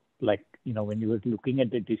 for like, you know, when you were looking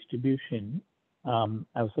at the distribution,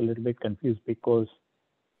 I was a little bit confused because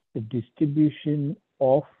the distribution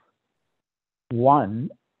of 1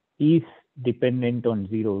 is dependent on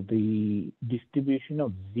 0. The distribution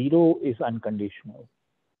of 0 is unconditional.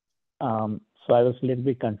 So I was a little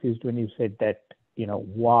bit confused when you said that, you know,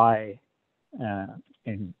 y,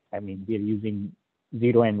 and I mean, we're using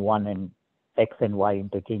 0 and 1 and x and y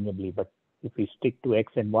interchangeably, but if we stick to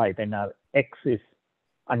x and y, then our x is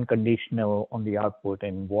unconditional on the output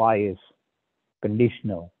and y is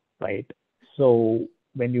conditional, right? So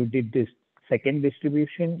when you did this second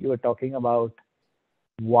distribution, you were talking about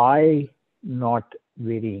y not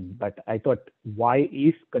varying, but I thought y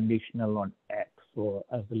is conditional on x. So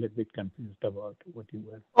I was a little bit confused about what you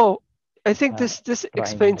were. Oh, I think this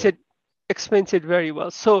explains it very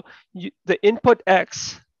well. So the input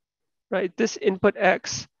x, right? This input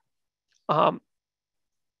x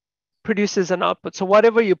produces an output. So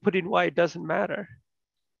whatever you put in y doesn't matter.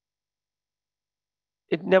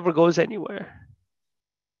 it never goes anywhere.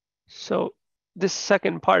 So this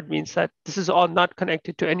second part means that this is all not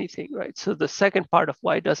connected to anything, right? So the second part of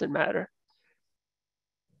y doesn't matter.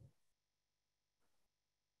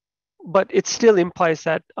 But it still implies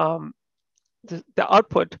that the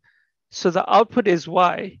output, so the output is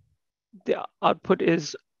y, the output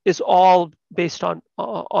is all based on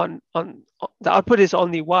the output is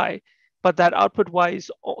only y, but that output y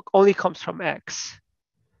is only comes from x.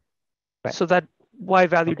 Right. So that y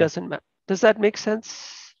value doesn't matter. Does that make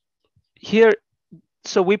sense? Here,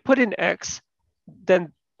 so we put in x,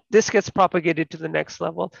 then this gets propagated to the next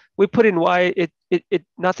level. We put in y, it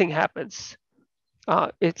nothing happens.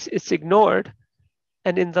 It's ignored,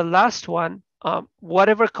 and in the last one,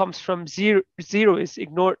 whatever comes from zero is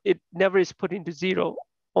ignored. It never is put into zero.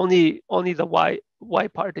 Only the y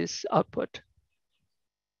part is output.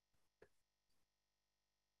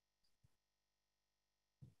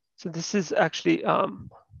 So this is actually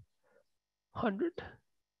 100.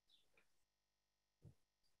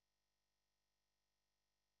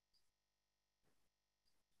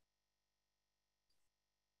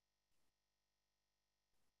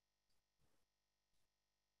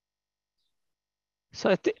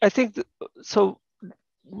 So I think so.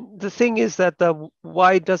 The thing is that the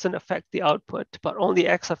y doesn't affect the output, but only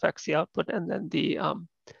x affects the output, and then the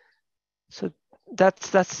so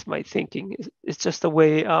that's my thinking. It's just the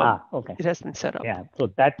way it has been set up. Yeah. So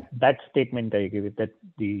that statement I agree with. That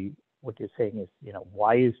what you're saying is,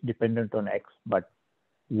 y is dependent on x, but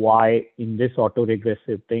y in this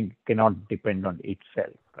autoregressive thing cannot depend on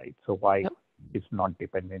itself, right? So y is not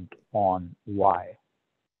dependent on y.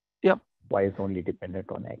 Yep. Y is only dependent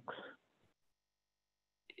on x.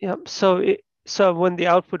 Yep. So when the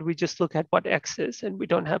output, we just look at what x is, and we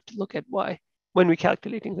don't have to look at y when we're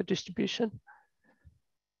calculating the distribution.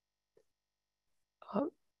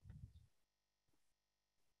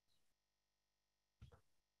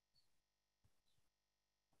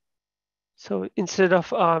 So instead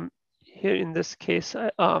of here in this case,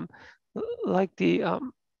 like the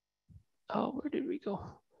where did we go?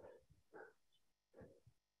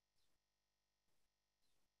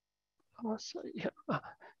 Oh, sorry.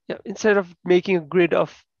 Yeah. Instead of making a grid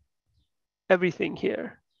of everything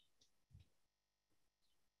here,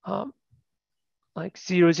 like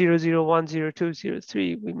 0, 0, 0, 1, 0, 2, 0,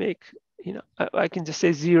 3, we make, I can just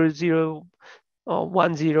say 0, 0,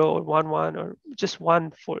 1, 0, or 1, 1, or just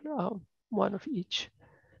one for one of each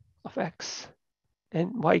of x,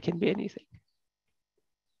 and y can be anything.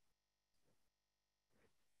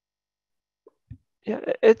 Yeah,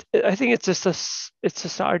 I think it's just an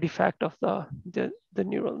artifact of the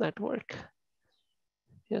neural network.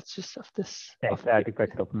 Yeah, it's just of this. Yeah, it's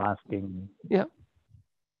artifact of masking. Yeah.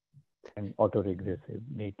 And autoregressive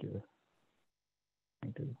nature.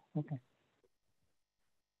 Okay.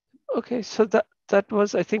 Okay, so that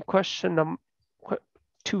was, I think, question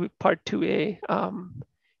part 2A.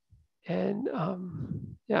 And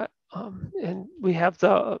we have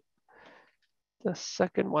the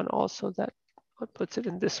second one also that puts it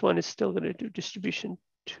in. This one is still going to do distribution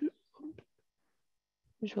to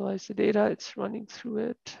visualize the data. It's running through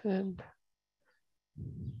it, and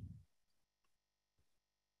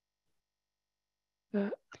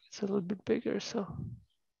it's a little bit bigger, so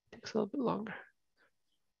it takes a little bit longer.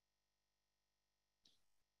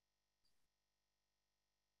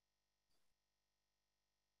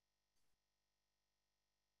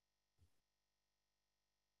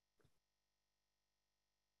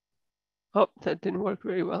 Oh, that didn't work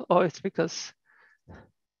very well. Oh, it's because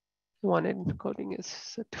the one encoding is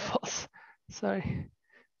set to false. Sorry.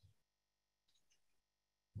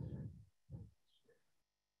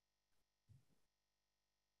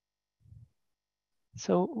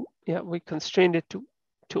 So yeah, we constrained it to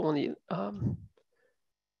only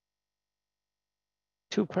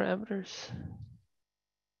 2 parameters.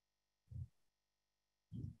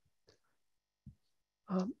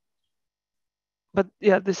 But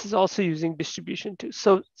yeah, this is also using distribution too.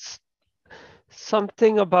 So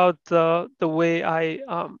something about the way I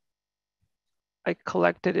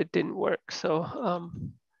collected it didn't work. So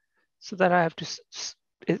so that I have to,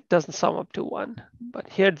 it doesn't sum up to 1. But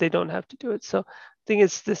here they don't have to do it. So I think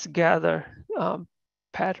it's this gather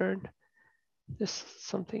pattern. There's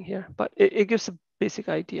something here, but it gives a basic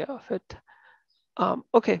idea of it.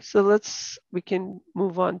 Okay, so we can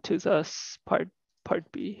move on to this part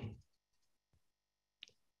B.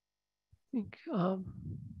 I think,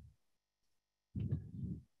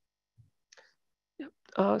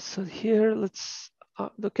 so here let's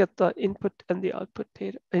look at the input and the output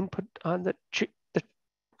data. Input on the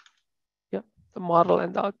model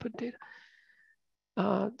and the output data.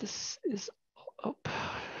 This is Oh,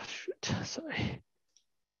 shoot, sorry.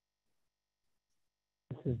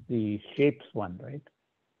 This is the shapes one, right?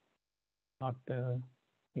 Not the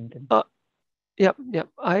intent. Yep.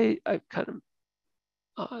 I kind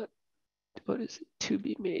of, what is it, to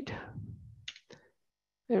be made?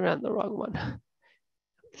 I ran the wrong one.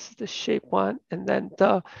 This is the shape one, and then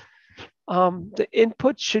the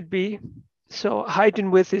input should be, so height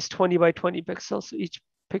and width is 20 by 20 pixels. So each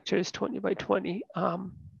picture is 20 by 20.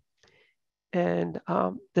 And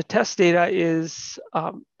the test data is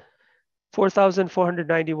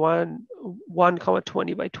 4,491,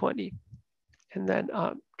 1,20 by 20. And then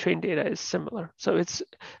train data is similar. So it's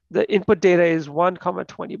the input data is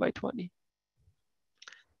 1,20 by 20.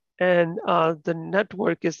 And the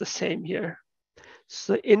network is the same here.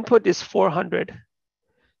 So the input is 400.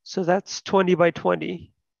 So that's 20 by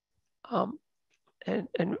 20.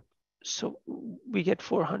 And so we get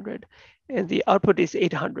 400. And the output is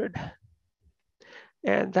 800.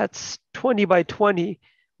 And that's 20 by 20,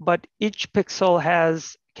 but each pixel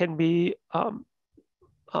can be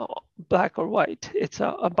black or white. It's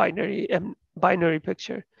a binary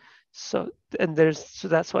picture. So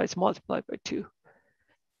that's why it's multiplied by 2.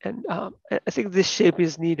 And I think this shape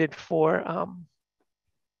is needed for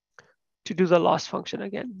to do the loss function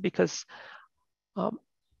again, because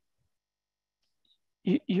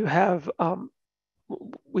you have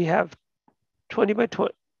we have 20 by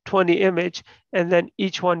 20 image, and then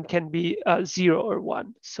each one can be 0 or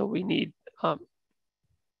 1. So we need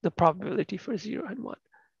the probability for 0 and 1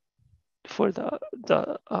 for the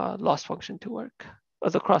loss function to work, or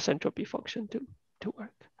the cross entropy function to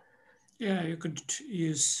work. Yeah, you could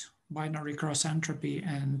use binary cross entropy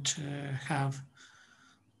and have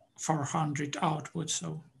 400 output.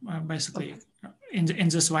 So basically, okay. in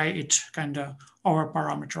this way, it kind of over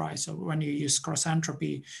parameterized. So when you use cross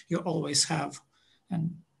entropy, you always have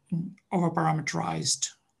an over parameterized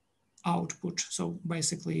output. So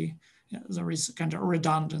basically, yeah, there is kind of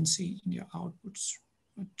redundancy in your outputs,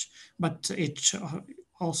 but it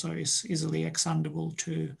also is easily extendable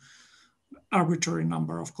to arbitrary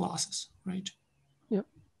number of classes, right? Yep.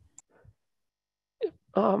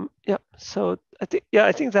 Yeah. So I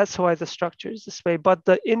think that's why the structure is this way. But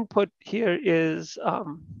the input here is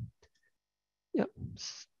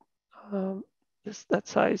that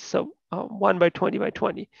size. So 1 by 20 by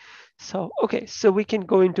 20. So okay. So we can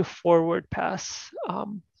go into forward pass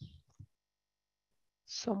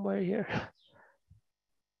somewhere here.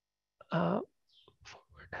 Forward.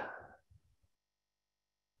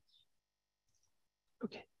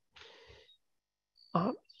 Okay.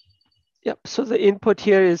 Yep. So the input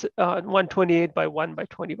here is 128 by 1 by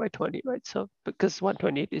 20 by 20, right? So because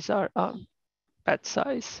 128 is our batch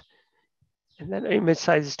size, and then our image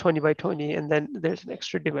size is 20 by 20, and then there's an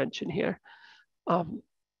extra dimension here.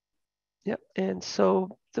 Yeah. And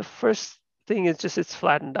so the first thing is just it's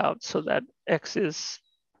flattened out so that X is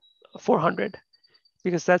 400,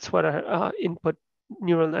 because that's what our input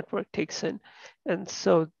neural network takes in. And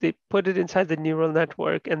so they put it inside the neural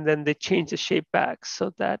network, and then they change the shape back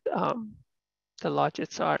so that the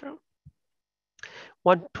logits are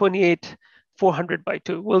 128, 400 by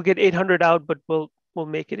 2. We'll get 800 out, but we'll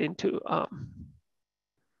make it into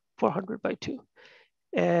 400 by 2.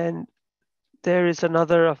 And there is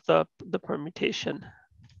another of the permutation.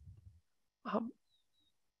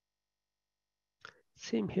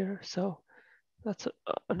 Same here. So that's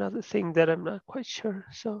another thing that I'm not quite sure.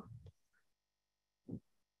 So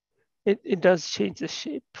it does change the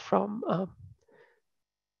shape from.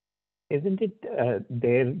 Isn't it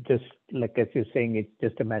there just like as you're saying, it's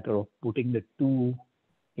just a matter of putting the 2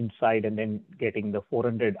 inside and then getting the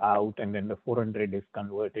 400 out, and then the 400 is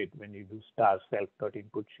converted when you do star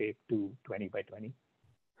self.input shape to 20 by 20?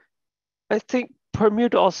 I think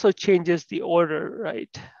permute also changes the order,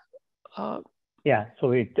 right? Yeah,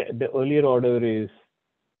 so the earlier order is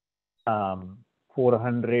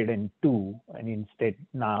 402, and instead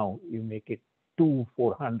now you make it 2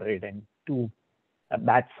 402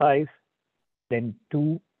 batch size, then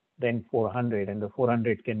 2, then 400, and the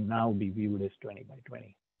 400 can now be viewed as 20 by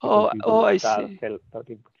 20. I see.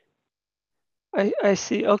 I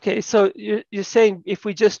see. Okay, so you're saying if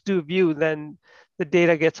we just do view, then the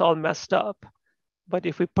data gets all messed up. But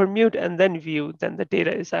if we permute and then view, then the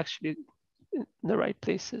data is actually in the right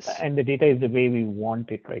places. And the data is the way we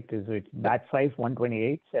want it, right? So it's batch size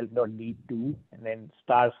 128, self.d 2, and then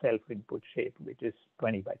star self input shape, which is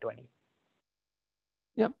 20 by 20.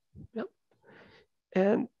 Yep.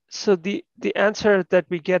 And so the answer that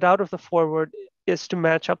we get out of the forward is to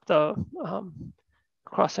match up the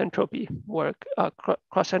cross entropy work,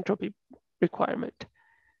 cross entropy requirement.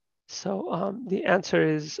 So the answer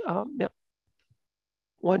is,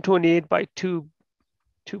 128 by 2,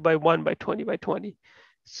 2 by 1 by 20 by 20.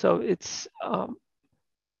 So it's, so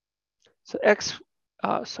X,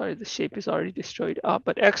 sorry, the shape is already destroyed,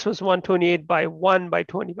 but X was 128 by 1 by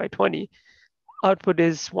 20 by 20. Output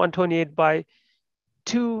is 128 by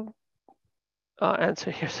 2, answer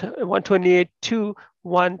here, so 128 to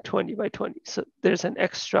 120 by 20. So there's an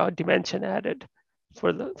extra dimension added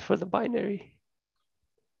for the binary,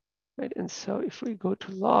 right? And so if we go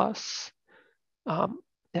to loss, yeah,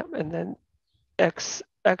 and then X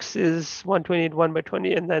is 128 1 by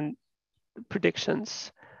 20, and then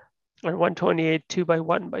predictions are 128 2 by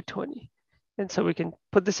 1 by 20. And so we can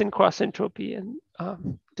put this in cross entropy and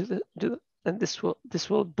and this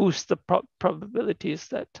will boost the probabilities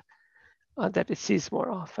that that it sees more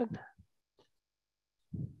often.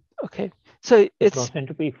 Okay, so it's cross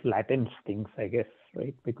entropy flattens things, I guess,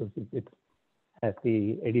 right? Because if it has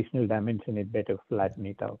the additional dimension, it better flatten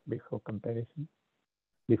it out before comparison,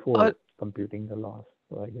 before computing the loss.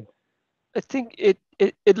 So I guess I think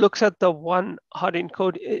it looks at the one hot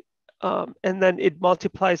encode, and then it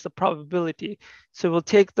multiplies the probability. So we'll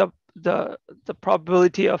take the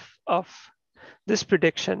probability of this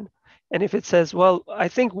prediction, and if it says, well, I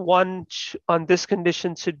think one on this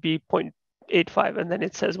condition should be 0.85, and then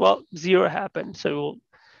it says, well, 0 happened, so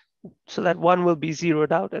that one will be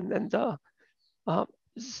zeroed out, and then the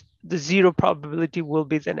 0 probability will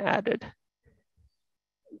be then added,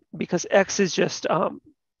 because X is just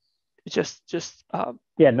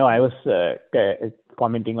yeah, no, I was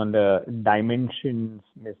commenting on the dimensions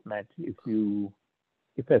mismatch.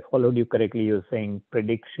 If I followed you correctly, you're saying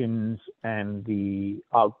predictions and the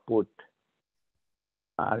output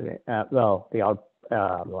the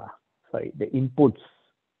inputs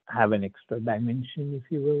have an extra dimension,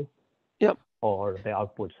 if you will. Yep. Or the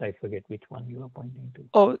outputs, I forget which one you were pointing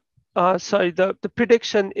to. Oh, sorry, the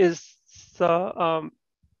prediction is the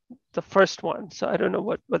first one. So I don't know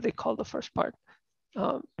what they call the first part.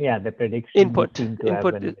 Yeah, the prediction input. Seem to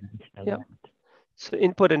input have an yeah. So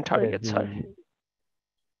input and target, sorry.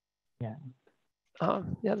 Yeah.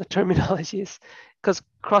 Yeah, the terminology is, because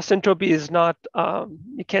cross entropy is not,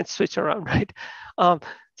 you can't switch around, right?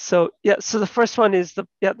 So yeah, so the first one is the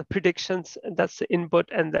predictions, and that's the input,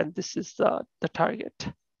 and then this is the target.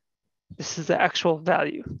 This is the actual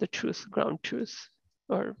value, the truth, ground truth,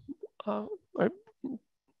 or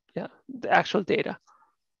yeah, the actual data.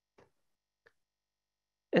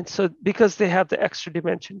 And so because they have the extra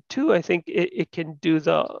dimension too, I think it can do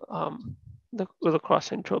the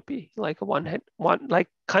cross entropy like a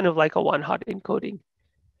kind of like a one hot encoding,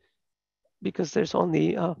 because there's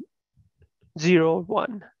only 0 or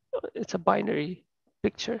 1. It's a binary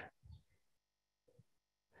picture.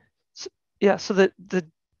 So, yeah, so the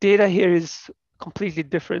data here is completely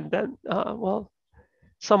different than well,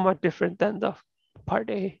 somewhat different than the part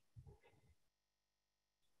A.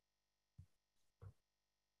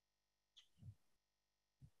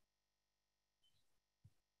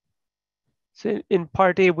 So in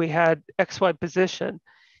part A, we had XY position.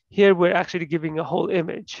 Here, we're actually giving a whole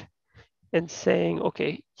image and saying,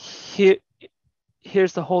 okay,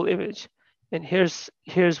 here's the whole image, and here's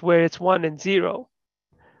where it's 1 and 0,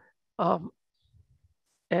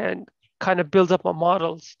 and kind of build up our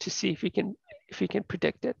models to see if we can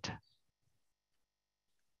predict it,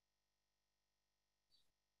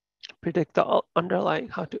 predict the underlying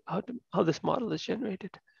how this model is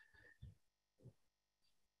generated.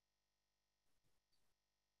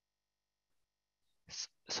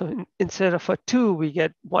 So instead of a 2, we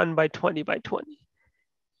get 1 by 20 by 20,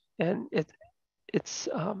 and it's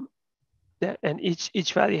and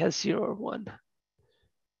each value has 0 or 1.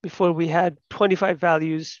 Before we had 25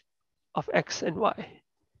 values of X and Y.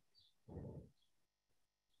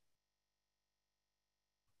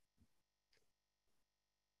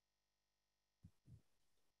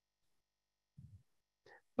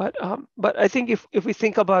 But I think if we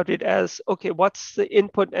think about it as, okay, what's the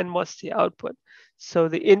input and what's the output? So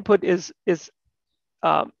the input is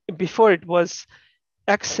before it was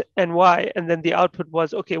X and Y, and then the output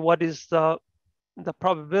was, okay, what is the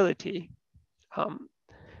probability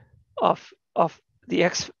of the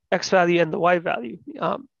X value and the Y value?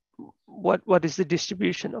 What is the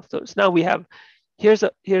distribution of those? Now we have, here's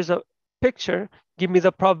a picture. Give me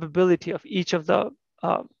the probability of each of the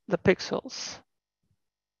pixels.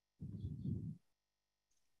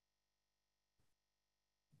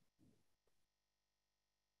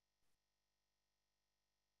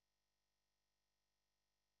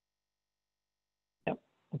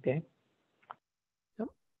 Okay. Yep.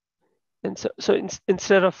 And so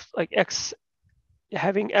instead of like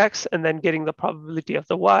having X and then getting the probability of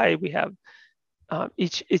the Y, we have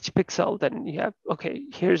each pixel, then you have, okay,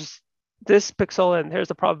 here's this pixel and here's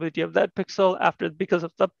the probability of that pixel after because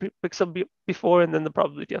of the pixel before, and then the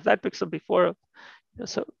probability of that pixel before, you know,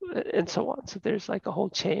 so and so on. So there's like a whole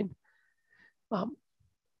chain.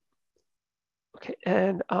 Okay,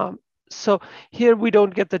 and so here we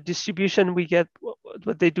don't get the distribution. We get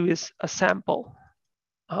what they do is a sample,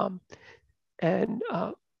 and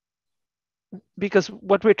because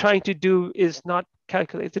what we're trying to do is not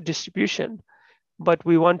calculate the distribution, but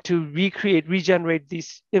we want to regenerate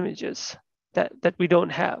these images that we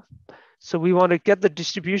don't have. So we want to get the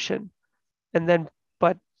distribution, and then,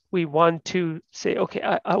 but we want to say, okay,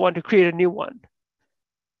 I want to create a new one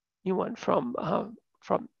from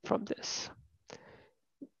this.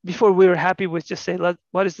 Before we were happy with just saying,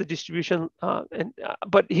 what is the distribution?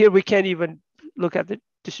 But here we can't even look at the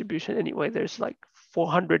distribution anyway. There's like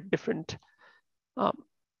 400 different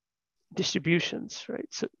distributions, right?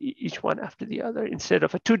 So each one after the other. Instead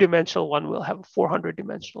of a 2-dimensional one, we'll have a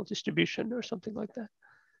 400-dimensional distribution or something like that.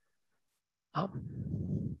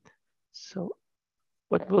 So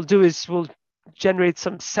what we'll do is we'll generate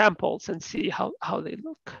some samples and see how they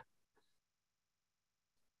look.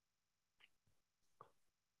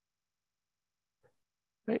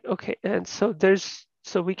 Right, okay, and so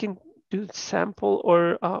we can do sample,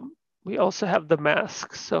 or we also have the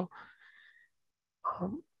mask. So we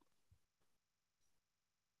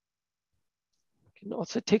can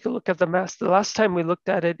also take a look at the mask. The last time we looked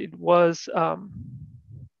at it, it was,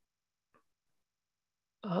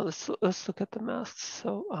 let's look at the mask.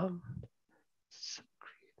 So,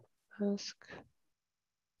 mask.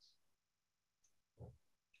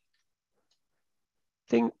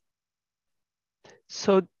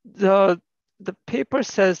 So the paper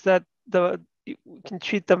says that you can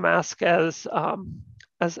treat the mask as a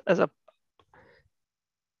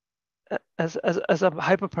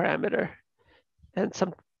hyperparameter, and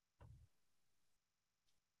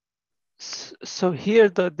so here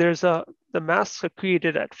there's the masks are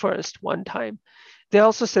created at first one time. They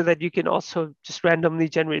also say that you can also just randomly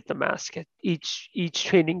generate the mask at each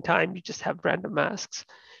training time. You just have random masks,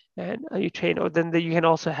 and you train. Or then you can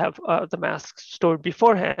also have the masks stored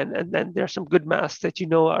beforehand, and then there are some good masks that you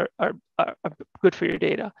know are good for your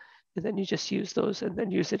data, and then you just use those and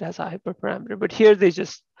then use it as a hyperparameter. But here they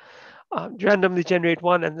just randomly generate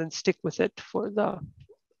one and then stick with it for the.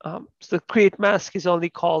 So the create mask is only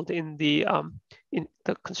called in the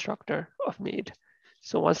constructor of made.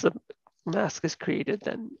 So once the mask is created,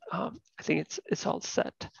 then I think it's all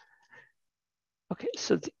set. Okay,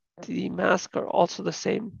 so the masks are also the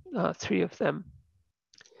same, 3 of them.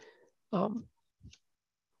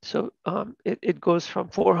 It goes from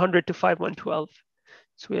 400 to 5112.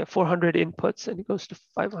 So we have 400 inputs and it goes to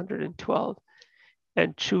 512.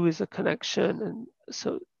 And true is a connection. And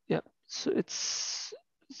so, yeah, so it's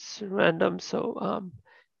random. So I don't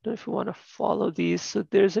know if you want to follow these. So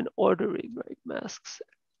there's an ordering, right? Masks.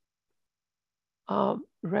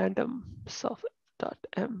 Random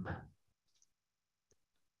self.m.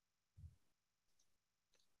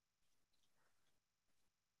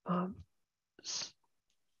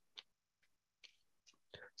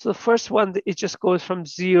 So the first one, it just goes from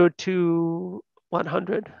 0 to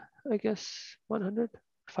 100, I guess, 100,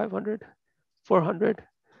 500, 400.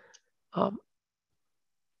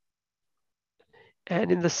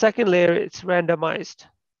 And in the second layer, it's randomized.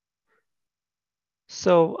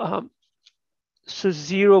 So, so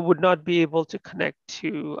 0 would not be able to connect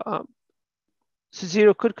to, so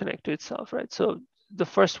 0 could connect to itself, right? So the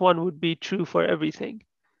first one would be true for everything.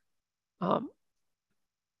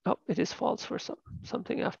 Oh, it is false for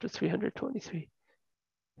something after 323.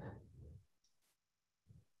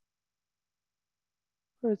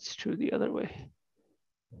 Or it's true the other way.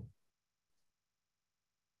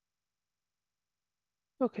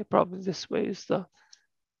 Okay, probably this way is the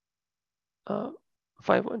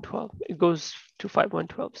 5112. It goes to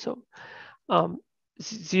 5112. So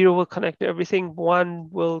 0 will connect to everything. 1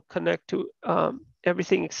 will connect to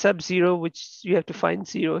everything except 0, which you have to find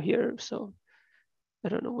 0 here. So I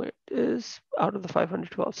don't know where it is out of the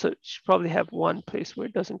 512. So it should probably have one place where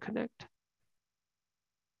it doesn't connect.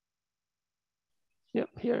 Yep,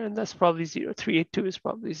 here, and that's probably 0. 382 is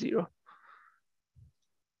probably 0.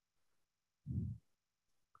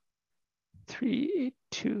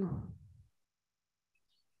 382.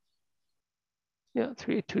 Yeah,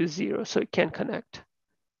 382 is 0, so it can't connect.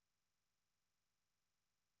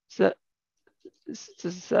 Does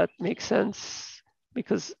that make sense?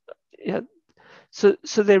 Because yeah, so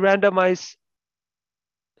they randomize.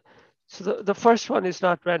 So the first one is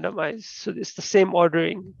not randomized. So it's the same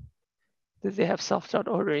ordering that they have self-dot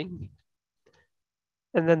ordering.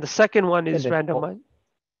 And then the second one is Yeah, randomized.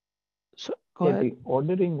 So go ahead. The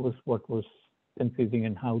ordering was what was confusing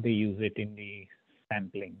and how they use it in the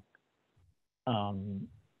sampling. And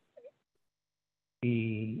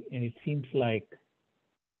it seems like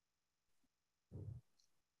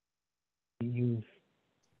we use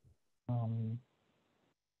somewhere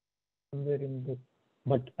in the,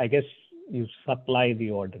 but I guess you supply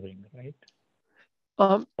the ordering, right?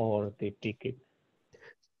 Or they take it.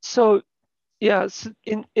 So yeah, so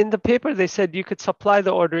in the paper they said you could supply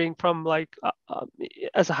the ordering from like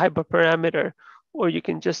as a hyperparameter, or you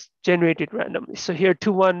can just generate it randomly. So here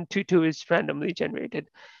 2122 is randomly generated,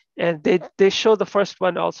 and they show the first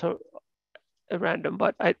one also a random,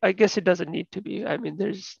 but I guess it doesn't need to be. I mean,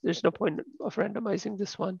 there's no point of randomizing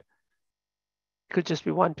this one. It could just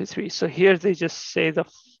be 1, 2, 3. So here they just say the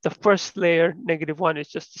first layer -1 is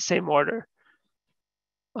just the same order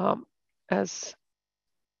as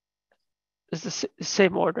the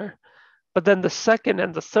same order, but then the second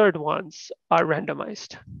and the third ones are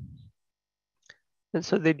randomized. And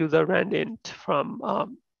so they do the randint from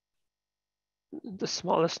the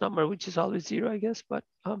smallest number, which is always 0, I guess, but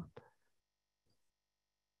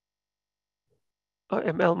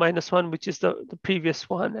ML -1, which is the previous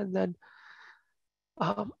one, and then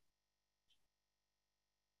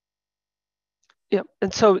yeah,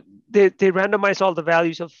 and so they randomize all the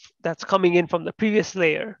values of that's coming in from the previous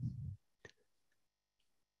layer.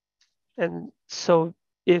 And so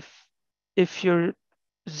if you're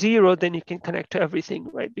 0, then you can connect to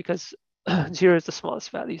everything, right? Because 0 is the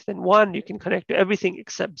smallest values. Then 1, you can connect to everything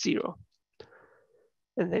except 0.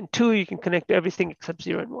 And then 2, you can connect to everything except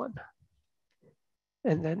 0 and 1.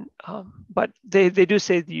 And then, but they do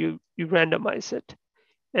say that you randomize it.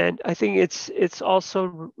 And I think it's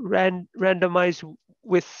also randomized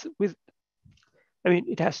with, I mean,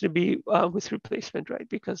 it has to be with replacement, right?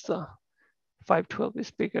 Because the 512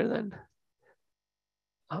 is bigger than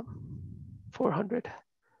 400.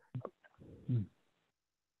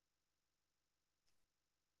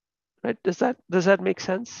 Right? Does that make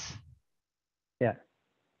sense? Yeah.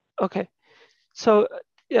 Okay. So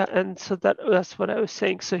yeah, and so that's what I was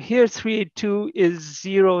saying. So here 382 is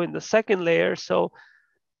 0 in the second layer. So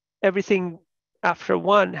everything after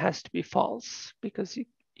 1 has to be false because you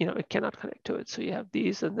know it cannot connect to it. So you have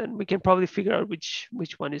these, and then we can probably figure out which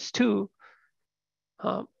one is 2,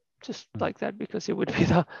 just like that, because it would be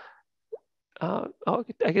the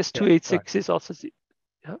I guess 286 is also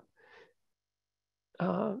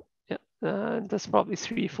that's probably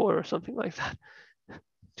 3, 4 or something like that.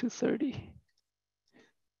 230.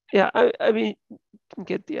 Yeah, I mean, you can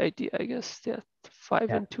get the idea, I guess. Yeah,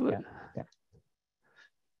 5 and 2.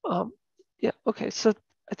 Yeah, okay. So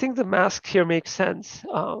I think the mask here makes sense,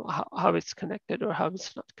 how it's connected or how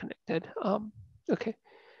it's not connected. Okay.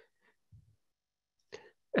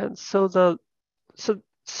 And so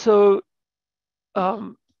so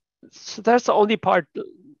that's the only part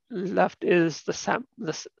left is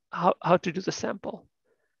how to do the sample.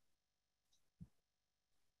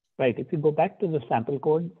 Right. If you go back to the sample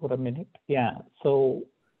code for a minute, yeah. So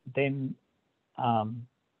then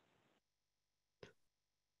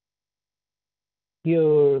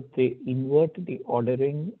here they invert the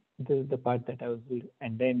ordering. This is the part that I was doing,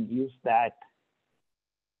 and then use that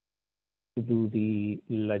to do the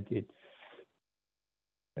logits.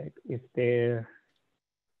 Right? Is there?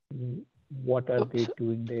 What are they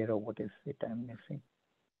doing there, or what is it I'm missing?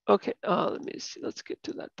 Okay. Let me see. Let's get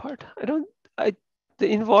to that part. The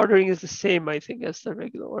inv ordering is the same, I think, as the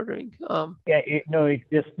regular ordering. Yeah, no, it's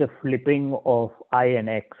just the flipping of I and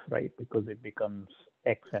X, right? Because it becomes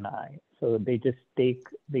X and I. So they just take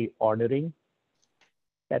the ordering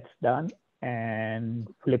that's done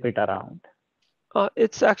and flip it around.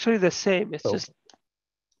 It's actually the same. It's just,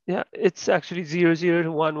 yeah, it's actually 0, 0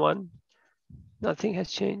 to 1, 1. Nothing has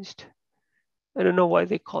changed. I don't know why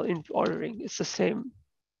they call inv ordering. It's the same.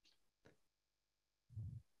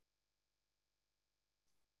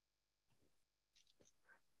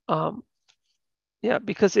 Yeah,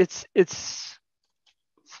 because it's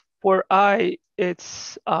for I,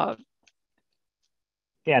 it's yeah,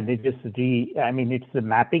 they just I mean, it's the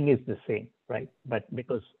mapping is the same, right? But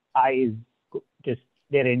because I is just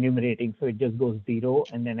they're enumerating, so it just goes 0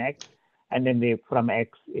 and then X, and then from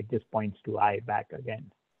X it just points to I back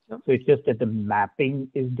again. Yep. So it's just that the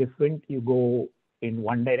mapping is different. You go in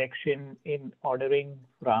one direction in ordering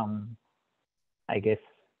from, I guess,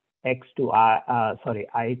 X to I.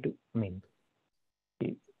 I to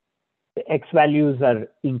the X values are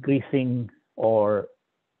increasing or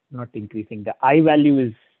not increasing. The I value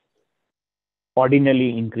is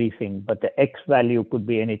ordinally increasing, but the X value could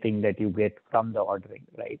be anything that you get from the ordering,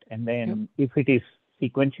 right? And then if it is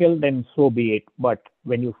sequential, then so be it. But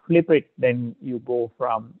when you flip it, then you go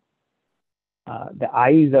from the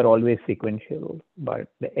i's are always sequential, but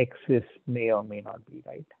the x's may or may not be,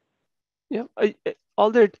 right? Yeah, I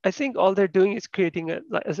think all they're doing is creating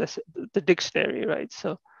as I said, the dictionary, right?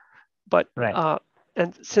 So, but right.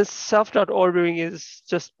 And since self.ordering is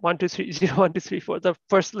just 1, 2, 3, 0, 1, 2, 3, 4, the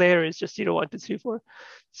first layer is just 0, 1, 2, 3, 4,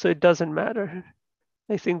 so it doesn't matter.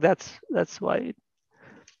 I think that's why.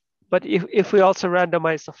 But if we also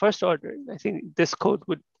randomize the first ordering, I think this code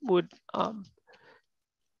would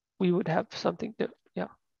we would have something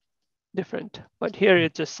different. But here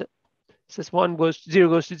it just says 0 goes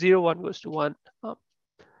to 0, 1 goes to 1.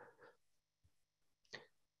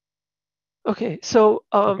 Okay, so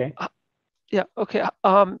Okay. yeah, okay.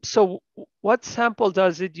 So what sample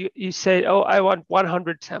does it? You say, oh, I want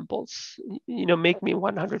 100 samples. You know, make me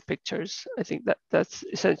 100 pictures. I think that's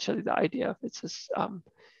essentially the idea. It says,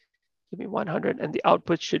 give me 100, and the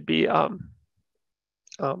output should be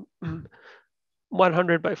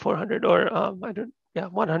 100 by 400, or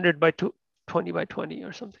 100 by 20 by 20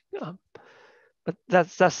 or something. But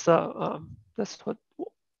that's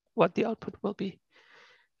what the output will be.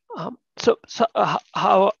 So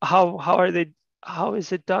how are they? How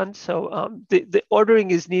is it done? So the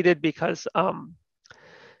ordering is needed because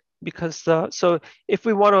so if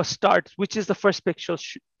we want to start, which is the first pixel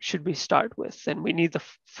should we start with, then we need the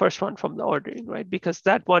first one from the ordering, right? Because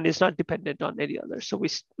that one is not dependent on any other. So we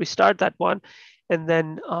start that one, and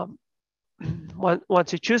then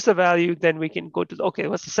once you choose the value, then we can go to the, okay,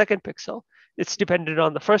 what's the second pixel? It's dependent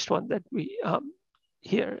on the first one that we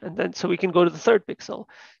here, and then so we can go to the third pixel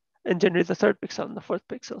and generate the third pixel and the fourth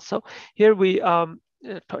pixel. So here we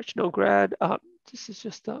torch no grad. This is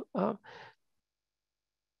just the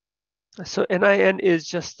so NIN is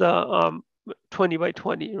just the 20 by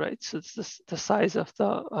 20, right? So it's the size of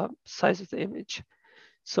the image.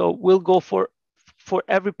 So we'll go for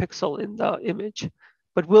every pixel in the image,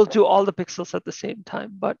 but we'll do all the pixels at the same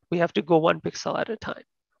time. But we have to go one pixel at a time,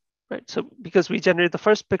 right? So because we generate the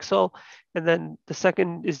first pixel, and then the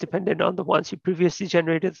second is dependent on the ones you previously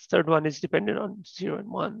generated. The third one is dependent on 0 and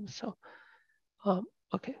 1. So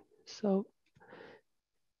okay, so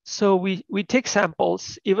we take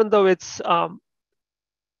samples, even though it's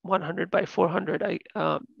 100 by 400.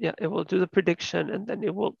 Yeah, it will do the prediction, and then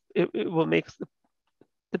it will make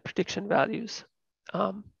the prediction values.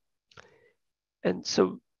 And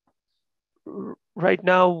so right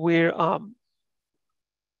now we're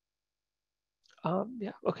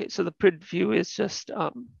yeah, okay. So the print view is just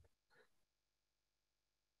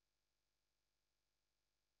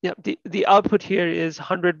yeah, the output here is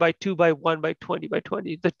 100 by 2 by 1 by 20 by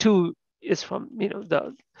 20. The 2 is from, you know,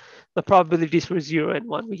 the probabilities for 0 and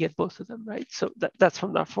 1. We get both of them, right? So that's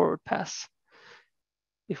from that forward pass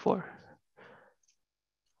before.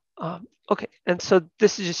 Okay, and so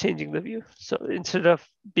this is just changing the view. So instead of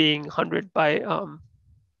being 100 by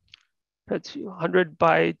 100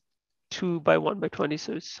 by 2 by 1 by 20,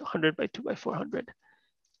 so it's 100 by 2 by 400.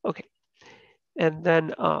 Okay, and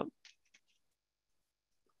then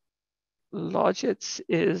logits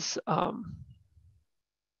is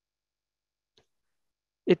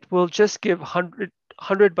it will just give 100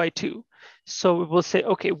 by 2. So it will say,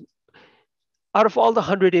 okay, out of all the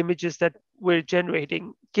 100 images that we're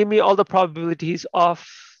generating, give me all the probabilities of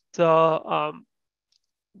the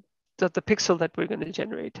pixel that we're going to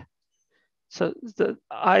generate. So the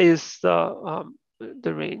I is the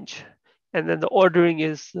range, and then the ordering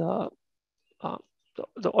is the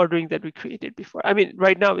ordering that we created before. I mean,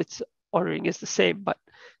 right now it's ordering is the same, but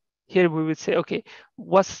here we would say, okay,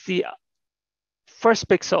 what's the first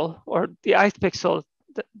pixel or the ith pixel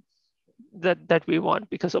that we want,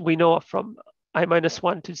 because we know from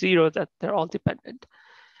I-1 to 0 that they're all dependent.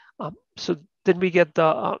 So then we get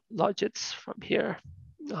the logits from here.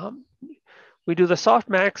 We do the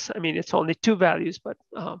softmax. I mean, it's only 2 values, but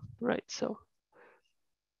right. So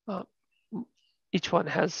each one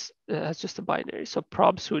has just a binary. So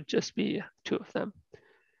probs would just be 2 of them.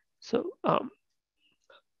 So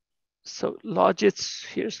so logits,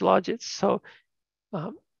 here's logits. So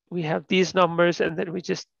we have these numbers, and then we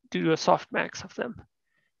just do a softmax of them.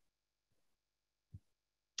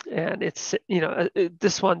 And it's, you know,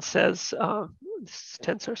 this one says, this is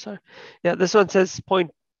tensor, sorry. Yeah, this one says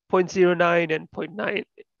 0.09 and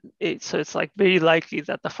 0.98. So it's like very likely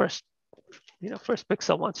that the first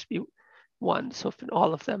pixel wants to be 1. So in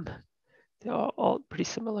all of them, they are all pretty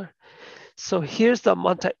similar. So here's the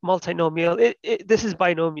multinomial. This is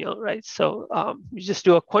binomial, right? So you just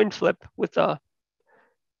do a coin flip with a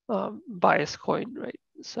bias coin, right?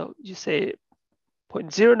 So you say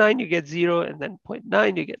 0.09, you get 0, and then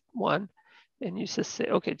 0.9, you get 1. and you just say,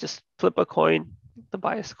 okay, just flip a coin, the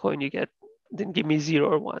bias coin you get, then give me 0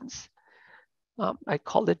 or 1s. I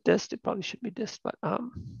called it dist. It probably should be dist, but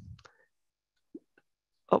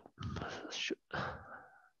oh, shoot.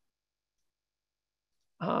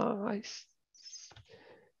 Let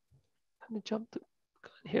me jump the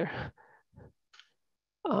gun here.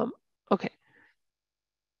 Okay,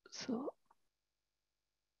 so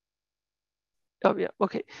oh yeah,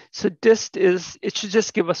 okay. So dist is, it should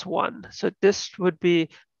just give us 1. So dist would be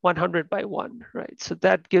 100 by 1, right? So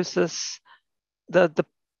that gives us the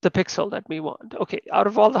pixel that we want. Okay, out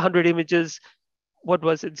of all the 100 images, what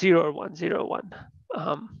was it? 0 or 1, 0 or 1.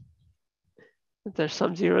 There's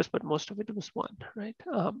some zeros, but most of it was 1, right?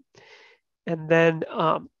 And then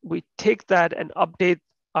we take that and update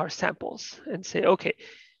our samples and say, okay,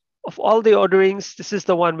 of all the orderings, this is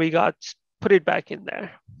the one we got, put it back in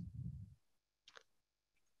there.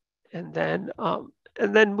 And then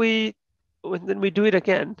we do it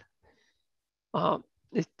again.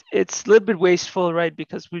 It's a little bit wasteful, right?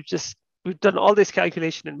 Because we've done all this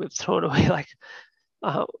calculation and we've thrown away, like,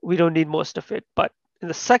 we don't need most of it. But in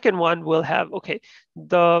the second one, we'll have, okay,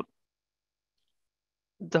 the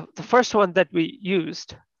first one that we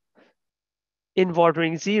used, in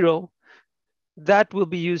ordering 0, that will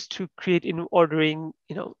be used to create in ordering,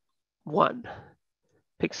 1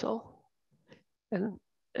 pixel.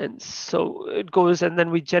 And so it goes, and then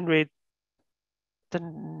we generate the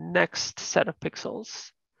next set of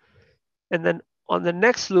pixels. And then on the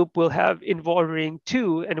next loop, we'll have in ordering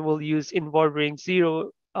 2, and we'll use in ordering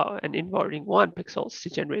 0 and in ordering 1 pixels to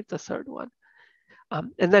generate the third one.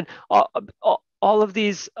 And then all of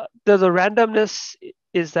these, the randomness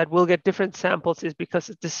is that we'll get different samples is because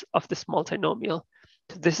of this multinomial.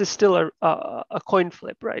 So this is still a coin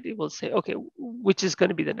flip, right? It will say, okay, which is going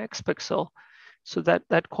to be the next pixel? So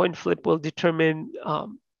that coin flip will determine,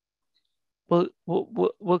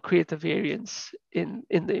 will create the variance in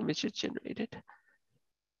the image it generated.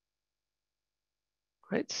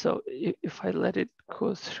 Right, so if I let it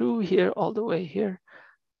go through here, all the way here,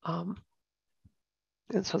 and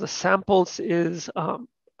so the samples is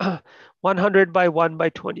 100 by 1 by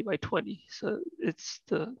 20 by 20. So it's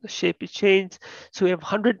the shape is changed. So we have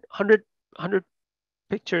 100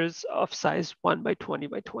 pictures of size 1 by 20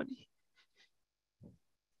 by 20.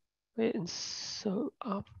 Right, and so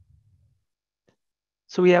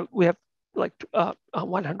so we have like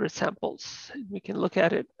 100 samples. And we can look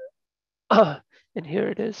at it, and here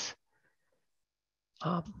it is.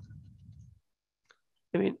 I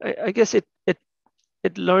mean, I guess it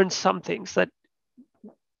learns some things that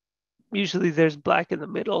usually there's black in the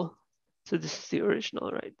middle. So this is the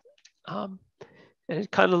original, right? And it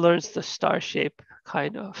kind of learns the star shape,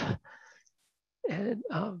 kind of. And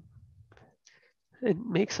it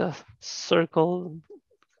makes a circle,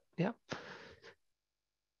 yeah.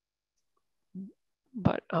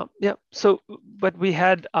 But yeah, so, but we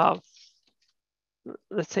had,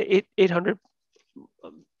 let's say 800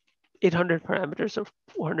 parameters or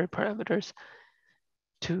 400 parameters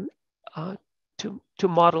to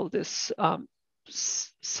model this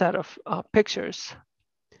set of pictures,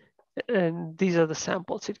 and these are the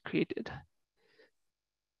samples it created.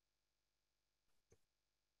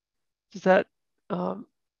 Does that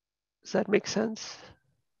make sense?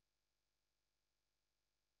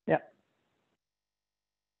 Yeah.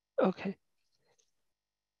 Okay.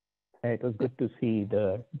 It was good to see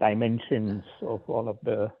the dimensions of all of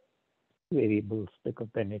the variables, because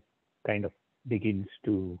then it kind of begins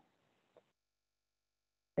to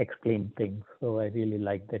explain things. So I really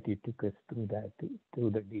like that you took us through that, through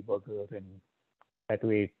the debugger, and that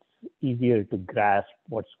way it's easier to grasp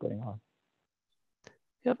what's going on.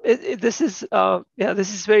 Yep. This is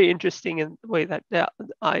this is very interesting in the way that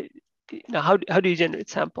how do you generate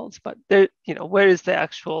samples? But there, where is the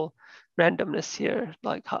actual randomness here?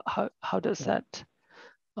 Like how does that?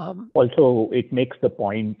 Also, it makes the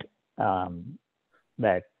point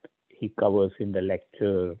that he covers in the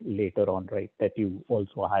lecture later on, right? That you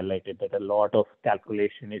also highlighted that a lot of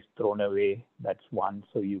calculation is thrown away. That's one.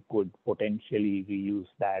 So you could potentially reuse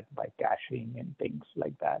that by caching and things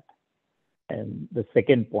like that. And the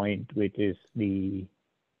second point, which is the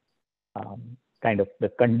kind of the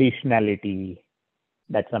conditionality,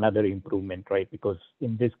 that's another improvement, right? Because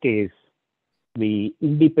in this case, we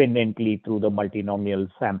independently through the multinomial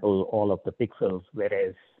sample all of the pixels,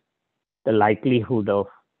 whereas the likelihood of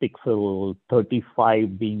pixel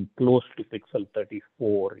 35 being close to pixel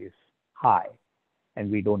 34 is high,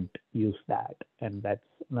 and we don't use that. And that's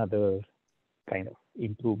another kind of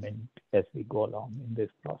improvement as we go along in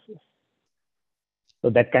this process. So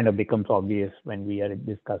that kind of becomes obvious when we are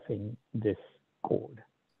discussing this code.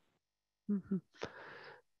 Mm-hmm.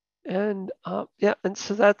 And yeah, and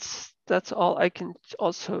so that's all. I can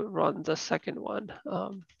also run the second one.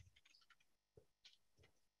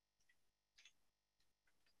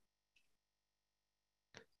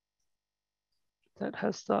 That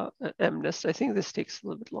has the MNIST. I think this takes a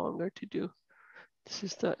little bit longer to do. This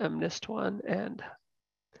is the MNIST one, and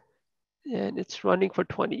it's running for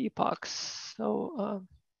 20 epochs. So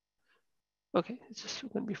okay, it's just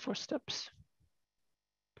going to be 4 steps.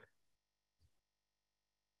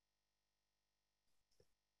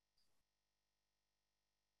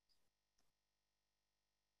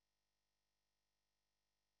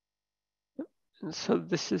 And so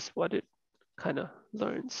this is what it kind of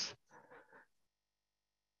learns.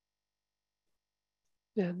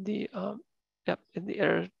 And the yep, and the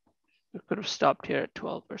error, we could have stopped here at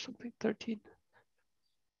 12 or something, 13.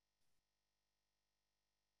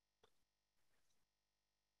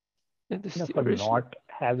 And this is the for original. not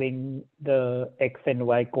having the X and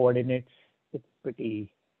Y coordinates, it's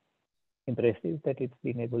pretty impressive that it's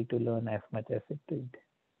been able to learn as much as it did.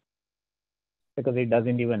 Because it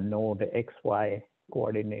doesn't even know the XY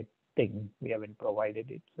coordinate thing. We haven't provided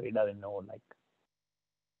it, so it doesn't know, like,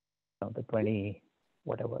 the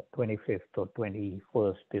 25th or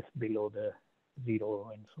 21st is below the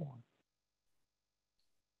 0 and so on.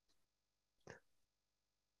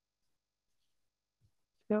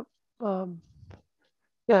 Yep.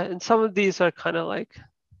 Yeah, and some of these are kind of like,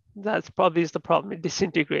 that's probably is the problem. It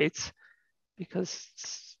disintegrates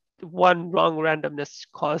because one wrong randomness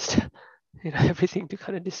caused everything to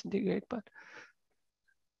kind of disintegrate. But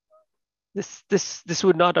this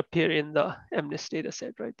would not appear in the MNIST data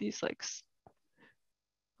set, right? These like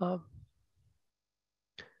some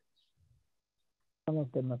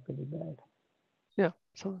of them are pretty bad. Yeah,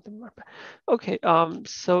 some of them are bad. Okay,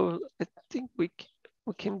 so I think we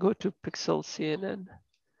can go to Pixel CNN.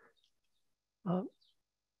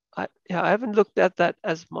 I haven't looked at that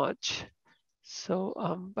as much. So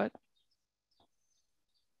but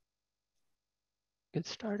get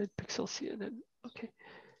started, Pixel CNN. Okay.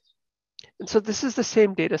 And so this is the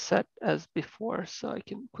same data set as before, so I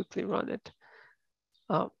can quickly run it.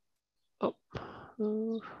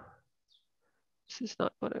 This is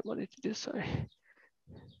not what I wanted to do, sorry.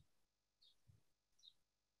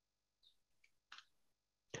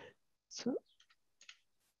 So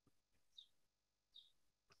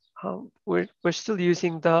we're still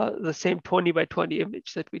using the same 20 by 20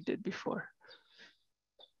 image that we did before.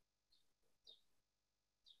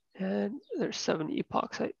 And there's 7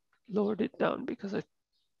 epochs. I lowered it down because I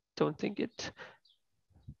don't think it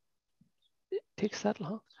takes that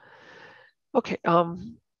long. Okay,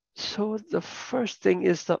 so the first thing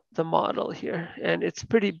is the model here, and it's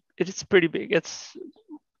pretty big. It's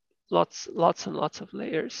lots and lots of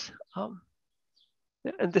layers.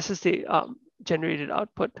 And this is the generated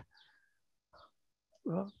output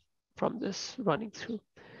from this running through.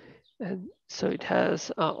 And so it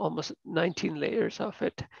has almost 19 layers of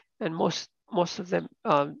it. And most of them,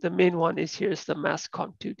 the main one is here is the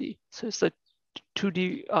mask.conv2d. So it's the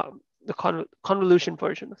 2D, the convolution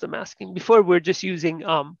version of the masking. Before we're just using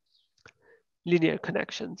linear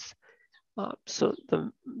connections. So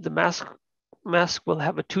the mask will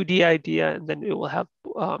have a 2D idea, and then it will have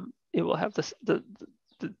the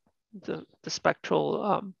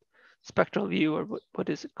spectral view, or what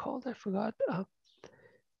is it called? I forgot. You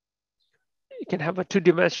can have a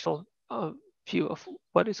 2-dimensional view of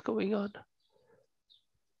what is going on.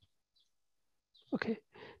 Okay,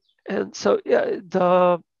 and so yeah,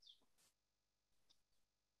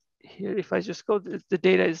 here if I just go, the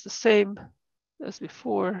data is the same as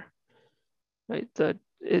before, right?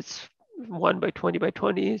 It's 1 by 20 by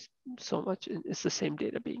 20, so much. It's the same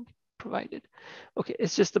data being provided. Okay,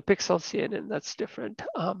 it's just the pixel CNN that's different.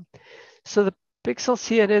 So the pixel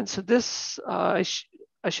CNN, so this, I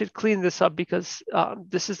should clean this up because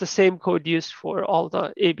this is the same code used for all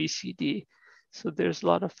the ABCD. So there's a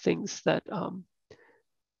lot of things that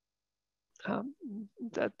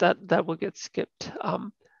that will get skipped.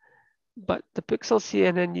 But the pixel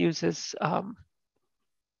CNN uses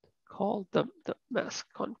called the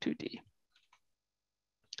mask.conv2d.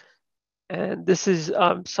 And this is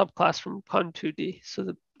subclass from conv2d.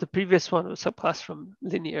 So the previous one was subclass from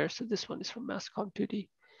linear. So this one is from mask.conv2d.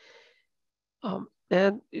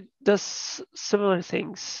 And it does similar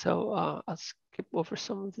things. So I'll skip over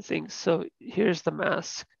some of the things. So here's the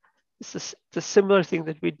mask. This is the similar thing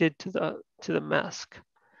that we did to the mask,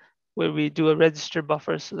 where we do a register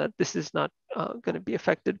buffer so that this is not going to be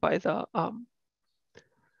affected by the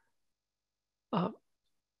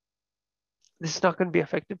this is not going to be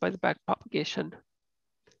affected by the back propagation.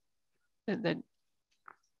 And then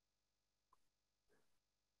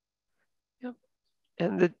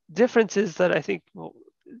And the difference is that I think, well,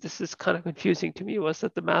 this is kind of confusing to me, was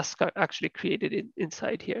that the masks are actually created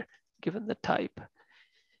inside here, given the type.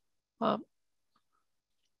 But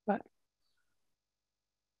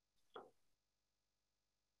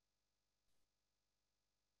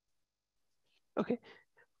okay,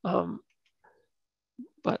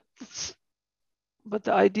 but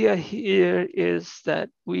the idea here is that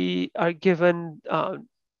we are given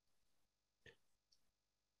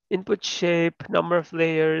input shape, number of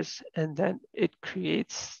layers, and then it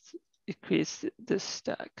creates this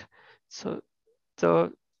stack. So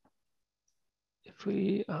if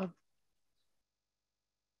we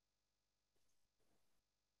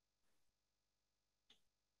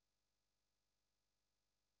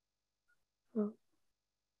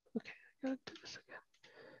okay, I gotta do this again.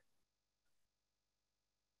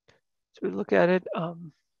 So we look at it.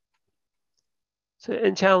 So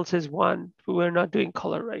in channels is 1. We're not doing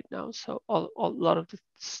color right now, so a lot of the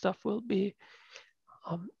stuff will be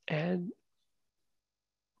and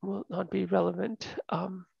will not be relevant.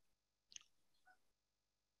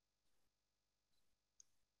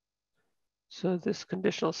 So this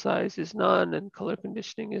conditional size is none and color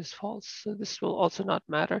conditioning is false. So this will also not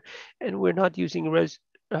matter. And we're not using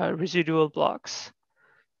residual blocks.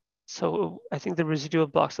 So I think the residual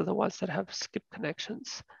blocks are the ones that have skip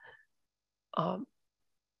connections.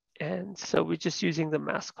 And so we're just using the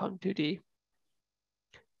mask quantity,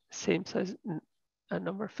 same size, a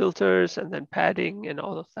number of filters, and then padding and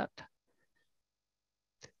all of that.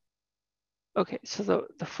 Okay, so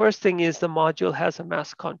the first thing is the module has a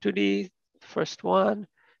mask quantity, first one.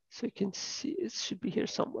 So you can see it should be here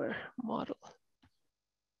somewhere, model.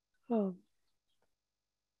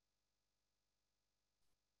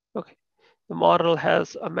 Okay, the model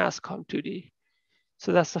has a mask quantity.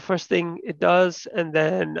 So that's the first thing it does. And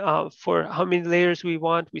then for how many layers we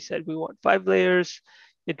want, we said we want 5 layers.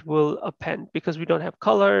 It will append, because we don't have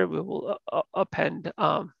color, we will append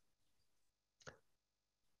a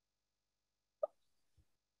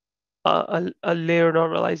layer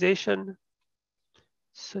normalization.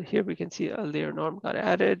 So here we can see a layer norm got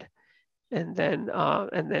added, and then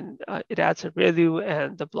it adds a ReLU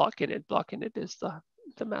and the block in it. Block in it is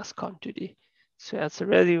the mask quantity. So it adds a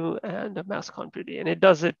ReLU and a mask quantity, and it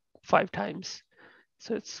does it 5 times.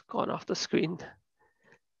 So it's gone off the screen.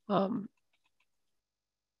 And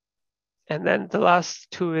then the last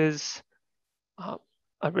 2 is a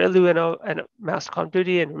ReLU and a mask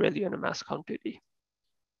quantity, and a ReLU and a mask quantity.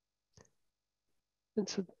 And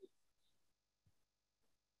so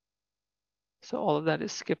all of that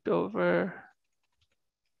is skipped over.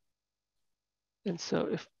 And so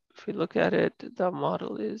if we look at it, the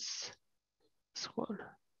model is this one.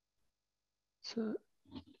 So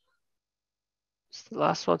it's the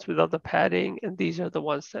last ones without the padding, and these are the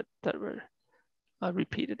ones that were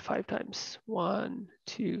repeated 5 times. 1,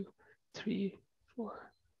 2, 3,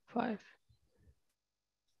 4, 5.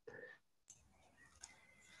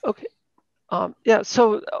 Okay. Yeah.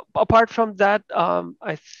 So apart from that,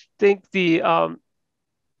 I think let's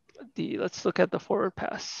look at the forward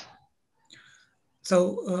pass.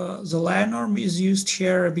 So the layer norm is used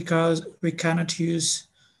here because we cannot use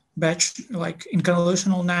batch, like in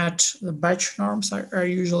convolutional net, the batch norms are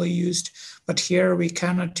usually used, but here we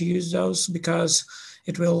cannot use those because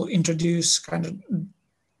it will introduce kind of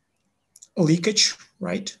leakage,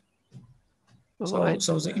 right? Well,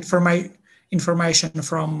 so the information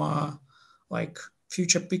from like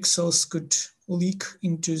future pixels could leak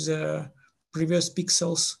into the previous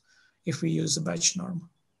pixels if we use the batch norm,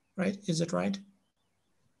 right? Is that right?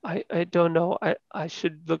 I don't know. I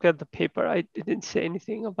should look at the paper. I didn't say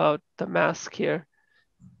anything about the mask here.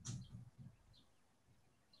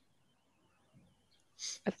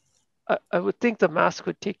 I would think the mask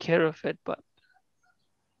would take care of it, but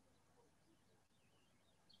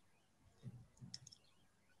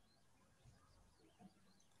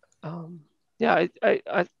yeah,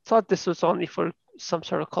 I thought this was only for some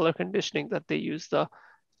sort of color conditioning, that they use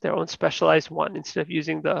their own specialized one instead of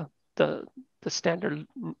using the standard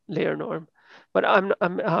layer norm. But I'm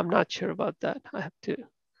not sure about that. I have to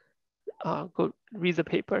go read the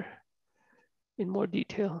paper in more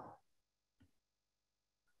detail.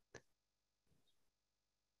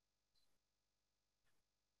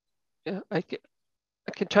 Yeah, I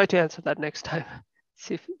can try to answer that next time.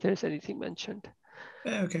 See if there's anything mentioned.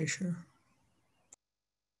 Okay, sure.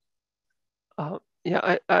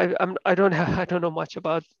 Yeah, I don't know much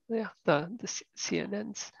about the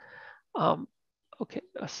CNNs. Okay,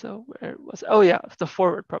 so where was, oh yeah, the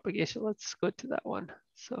forward propagation. Let's go to that one.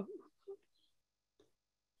 So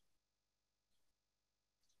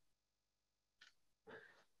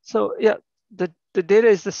yeah, the the data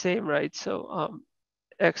is the same, right? So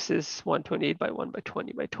X is 128 by 1 by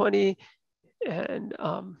 20 by 20, and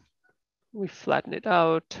we flatten it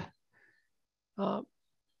out.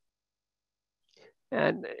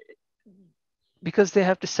 And because they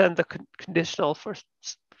have to send the conditional for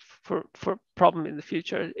problem in the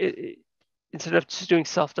future, instead of just doing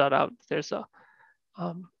self.out, there's a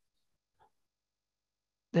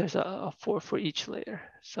for each layer.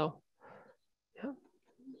 So yeah,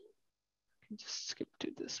 I can just skip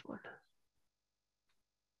to this one.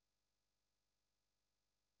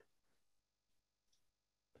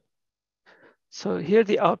 So here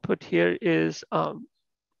the output here is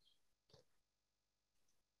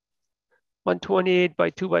 128 by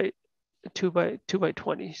 2 by 2 by 2 by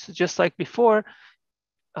 20. So just like before,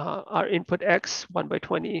 our input X 1 by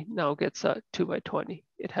 20 now gets a 2 by 20.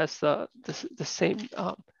 It has the same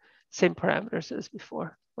same parameters as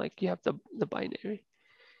before. Like you have the binary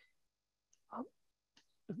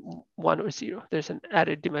 1 or 0. There's an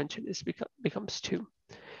added dimension. This becomes 2.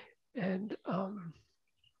 And oh,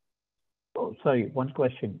 sorry, one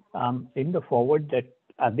question. In the forward, that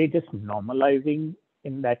are they just normalizing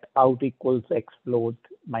in that out equals X float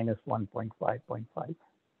minus 1.5.5?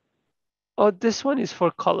 oh, this one is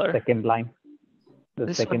for color. Second line. The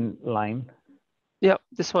This second line. Yeah,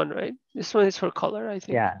 this one, right? This one is for color, I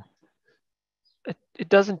think. Yeah. It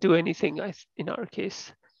doesn't do anything in our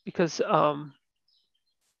case, because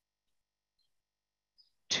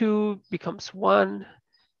 2 becomes 1,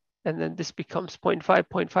 and then this becomes 0.5.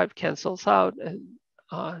 0.5 cancels out and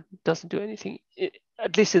doesn't do anything,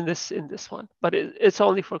 at least in this one. But it's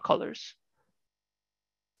only for colors.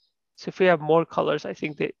 So if we have more colors, I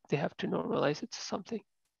think they have to normalize it to something.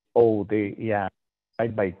 Oh, yeah,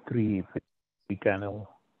 divide by 3 if it's channel.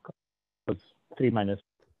 3 minus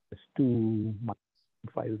 2 minus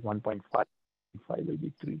 5 is 1.5. 5 will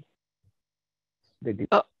be 3. They did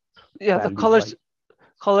yeah, the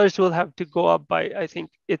colors will have to go up by, I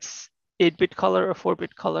think it's 8-bit color or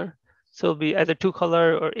 4-bit color. So it'll be either 2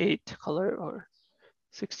 color or 8 color or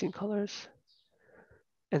 16 colors.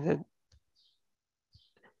 And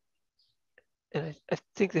I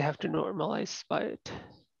think they have to normalize by it.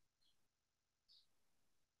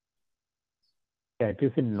 Yeah, it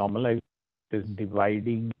is in normalize, it is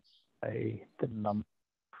dividing by the number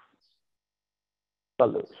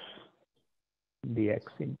of colors. The X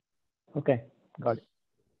in. Okay, got it.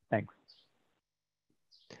 Thanks.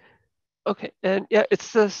 Okay, and yeah,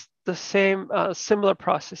 it's the same similar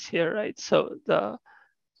process here, right? So the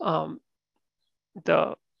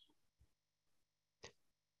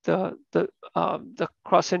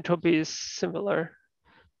cross entropy is similar.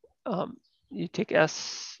 You take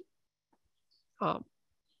S, the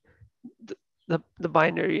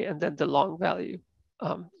binary, and then the long value.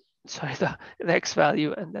 Sorry, the X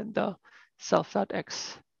value, and then the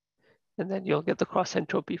self.x. And then you'll get the cross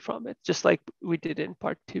entropy from it, just like we did in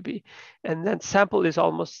part 2b. And then sample is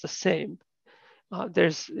almost the same.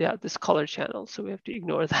 There's this color channel, so we have to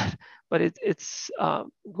ignore that. But it's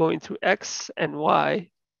going through X and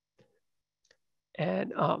Y,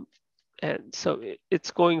 and so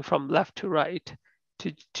it's going from left to right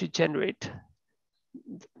to generate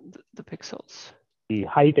the pixels. The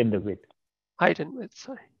height and the width. Height and width,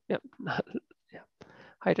 sorry. Yep. Yeah.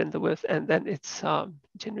 Height and the width, and then it's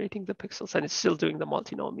generating the pixels, and it's still doing the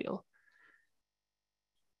multinomial.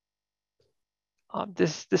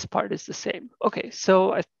 This part is the same. Okay,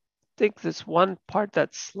 so I think this one part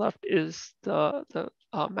that's left is the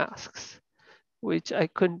masks, which I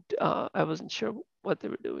couldn't, I wasn't sure what they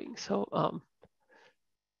were doing. So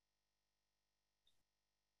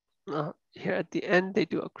here at the end, they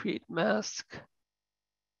do a create mask.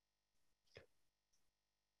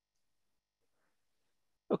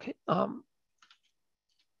 Okay.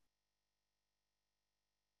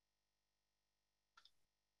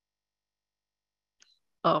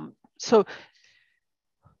 So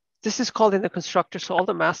this is called in the constructor. So all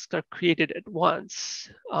the masks are created at once.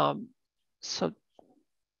 So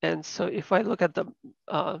if I look at the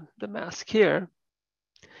mask here,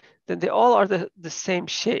 then they all are the same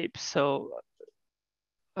shape. So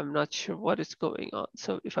I'm not sure what is going on.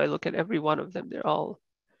 So if I look at every one of them, they're all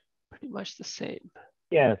pretty much the same.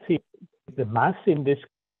 Yeah, see, the mass in this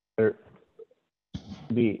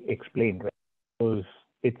be explained, right? Because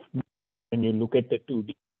it's when you look at the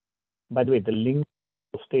 2D. By the way, the link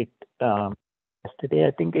posted yesterday,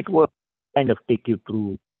 I think it was kind of take you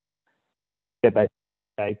through that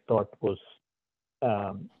I thought was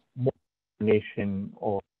more explanation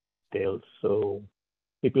or details. So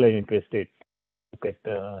people are interested, look at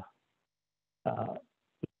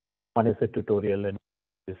one is a tutorial and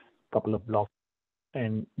this couple of blocks.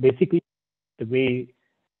 And basically the way it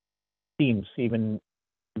seems, even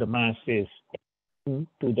the mask is to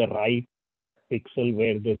the right pixel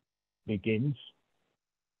where the begins.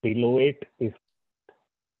 Below it is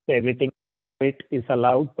everything it is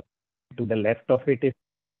allowed. To the left of it is,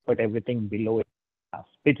 but everything below it is,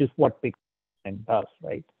 which is what pixel does,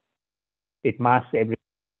 right? It masks everything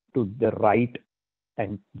to the right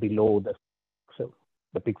and below the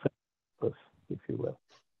pixel, if you will.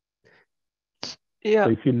 Yeah.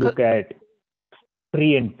 So if you look at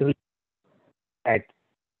 3 and 3, at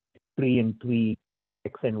 3 and 3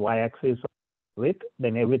 x and y axis with,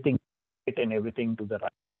 then everything and everything to the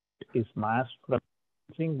right is masked from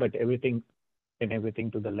influencing, but everything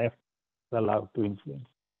to the left is allowed to influence.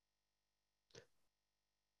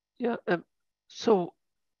 Yeah. So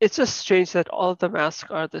it's just strange that all the masks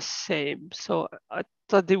are the same. So I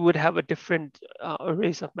thought they would have a different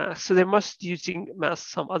arrays of masks. So they must using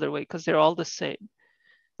masks some other way because they're all the same.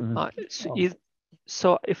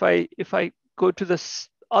 So if I go to this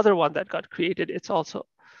other one that got created, it's also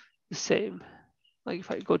the same. Like if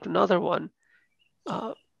I go to another one,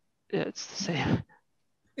 yeah, it's the same.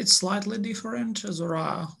 It's slightly different. There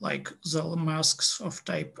are like the masks of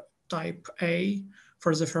type A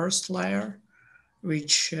for the first layer,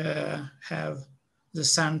 which have the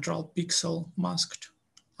central pixel masked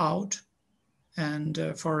out.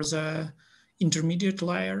 And for the intermediate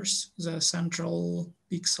layers, the central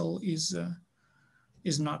pixel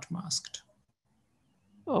is not masked.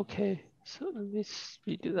 Okay, so let me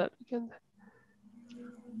redo that again.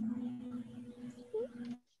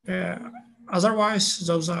 Otherwise,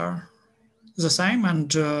 those are the same.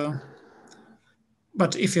 And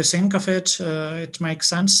but if you think of it, it makes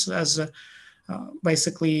sense as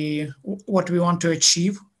basically what we want to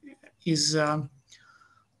achieve is the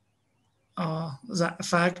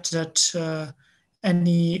fact that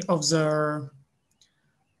any of the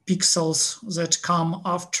pixels that come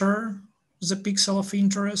after the pixel of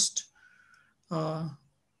interest are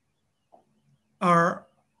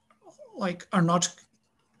not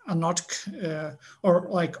or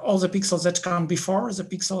like all the pixels that come before the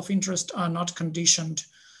pixel of interest are not conditioned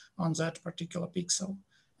on that particular pixel.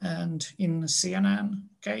 And in CNN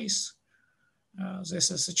case, this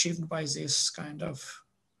is achieved by this kind of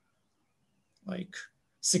like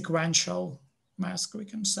sequential mask, we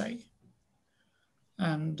can say.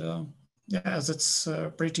 And yes, it's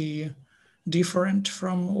pretty different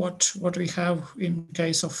from what we have in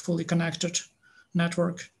case of fully connected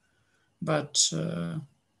network. But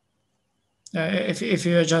if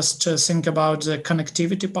you just think about the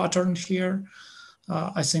connectivity pattern here,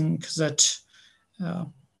 I think that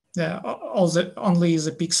only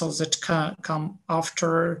the pixels that come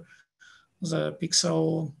after the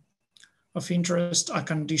pixel of interest are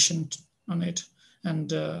conditioned on it.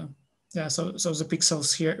 And yeah, so the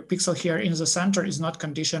pixel here in the center is not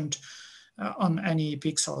conditioned on any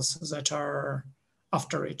pixels that are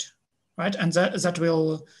after it, right? And that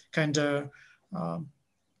will kind of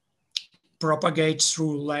propagate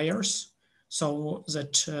through layers, so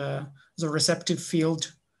that the receptive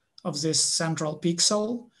field of this central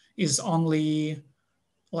pixel is only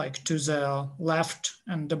like to the left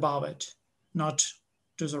and above it, not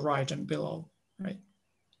to the right and below, right?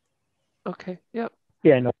 Okay, yeah.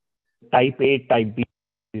 Yeah, no. Type A, type B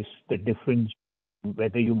is the difference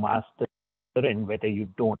whether you mask the other and whether you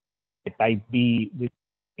don't. The type B, we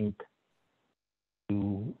think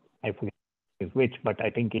I forget which, but I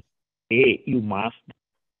think in A you mask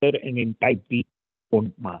the other, and in type B you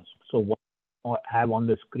don't mask. So what I have on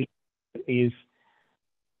the screen is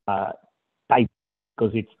type,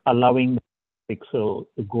 because it's allowing the pixel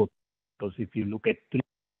to go. Because if you look at 3,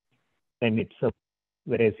 then it's a,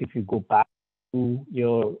 whereas if you go back to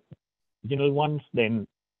your original ones, then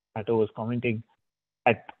Mato was commenting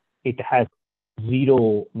that it has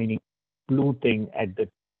 0, meaning blue thing at the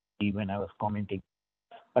T when I was commenting.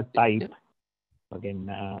 A type, again,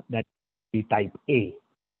 that be type A,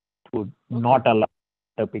 would not allow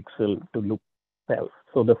the pixel to look itself.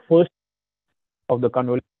 So the first of the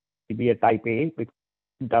convolution will be a type A, because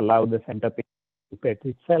it allow the center pixel to look at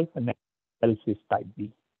itself, and then else is type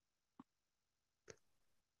B.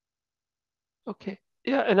 Okay.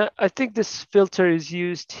 Yeah, and I think this filter is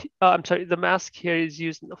used, I'm sorry, the mask here is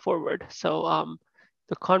used in the forward. So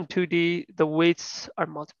the con2D, the weights are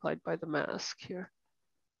multiplied by the mask here.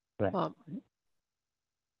 Right.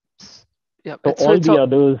 Yeah. So all the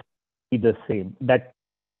others be the same. That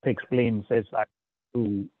explains, as I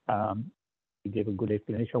to you gave a good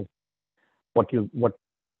explanation of what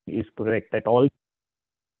is correct, that all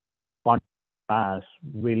mass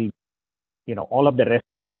will, all of the rest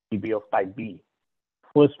will be of type B.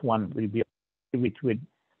 First one will be which would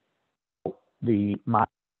the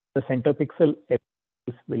center pixel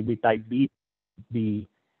will be type B, the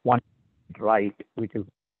one right, which is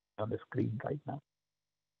on the screen right now.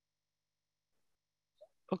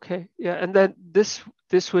 Okay, yeah, and then this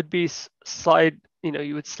would be slide.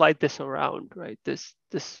 You would slide this around, right? This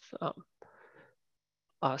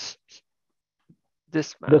mask.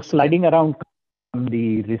 The sliding around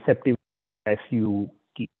the receptive as you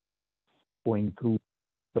keep going through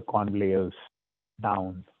the conv layers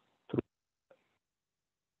down through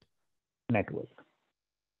the network,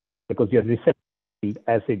 because your receptive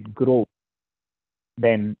as it grows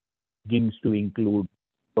then begins to include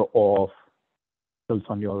the off pixels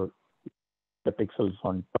on the pixels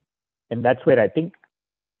on top. And that's where I think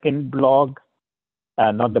in blog,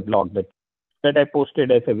 not the blog, but that I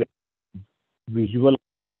posted as a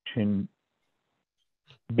visualization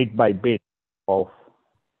bit by bit of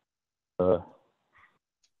the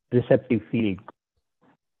receptive field,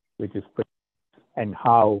 which is and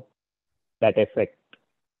how that effect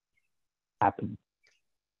happens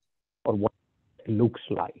or what it looks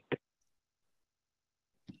like.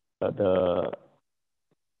 The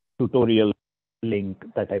tutorial link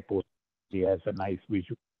that I posted has a nice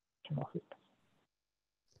visualization of it.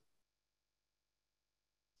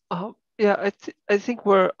 Yeah, I think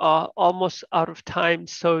we're almost out of time.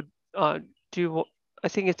 So I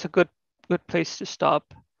think it's a good place to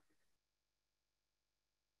stop.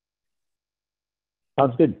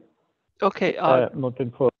 Sounds good. Okay.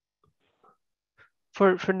 Noted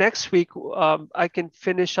for next week, I can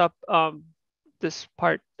finish up this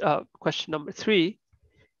part, question number 3,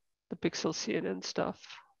 the pixel CNN stuff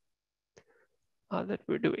that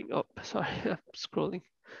we're doing. Oh, sorry, I'm scrolling.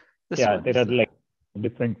 There are like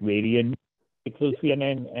different variant pixel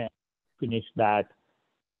CNN, and finish that,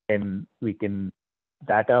 and we can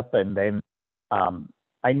that up, and then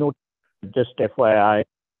I know, just FYI,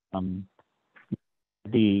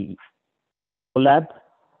 the Colab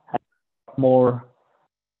has more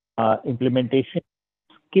implementation.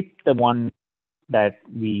 Skip the one that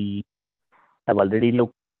we have already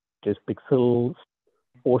looked at, just pixel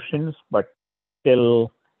portions, but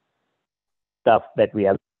still stuff that we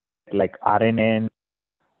have like RNN,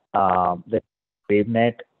 the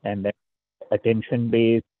WaveNet, and then attention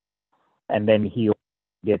based, and then he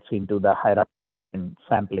gets into the hierarchy and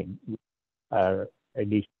sampling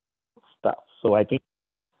additional stuff. So I think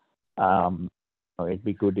it'd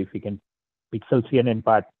be good if we can pixel CNN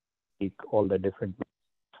part, take all the different,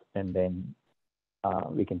 and then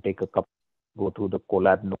we can take a couple, go through the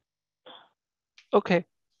Colab notes. Okay,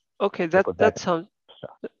 that sounds.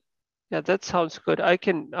 Yeah, that sounds good. I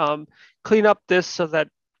can clean up this so that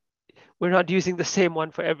we're not using the same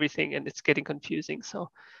one for everything and it's getting confusing.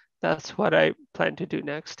 So that's what I plan to do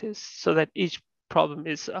next, is so that each problem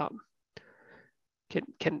is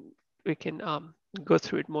we can go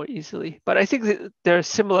through it more easily. But I think that there are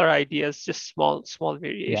similar ideas, just small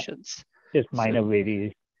variations. Yeah, just minor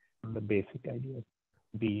variations on the basic idea.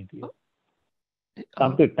 Be easier.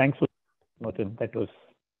 Sounds good. Thanks for Martin. That was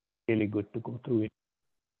really good to go through it.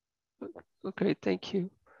 Okay, thank you.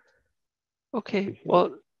 Okay,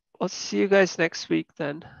 well, I'll see you guys next week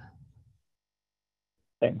then.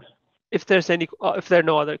 Thanks. If there are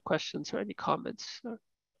no other questions or any comments.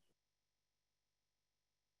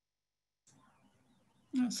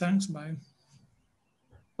 Thanks, bye.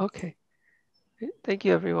 Okay, thank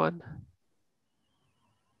you, everyone.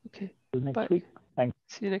 Okay, Till next bye. week. Thanks.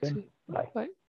 See you next week. Bye. Bye.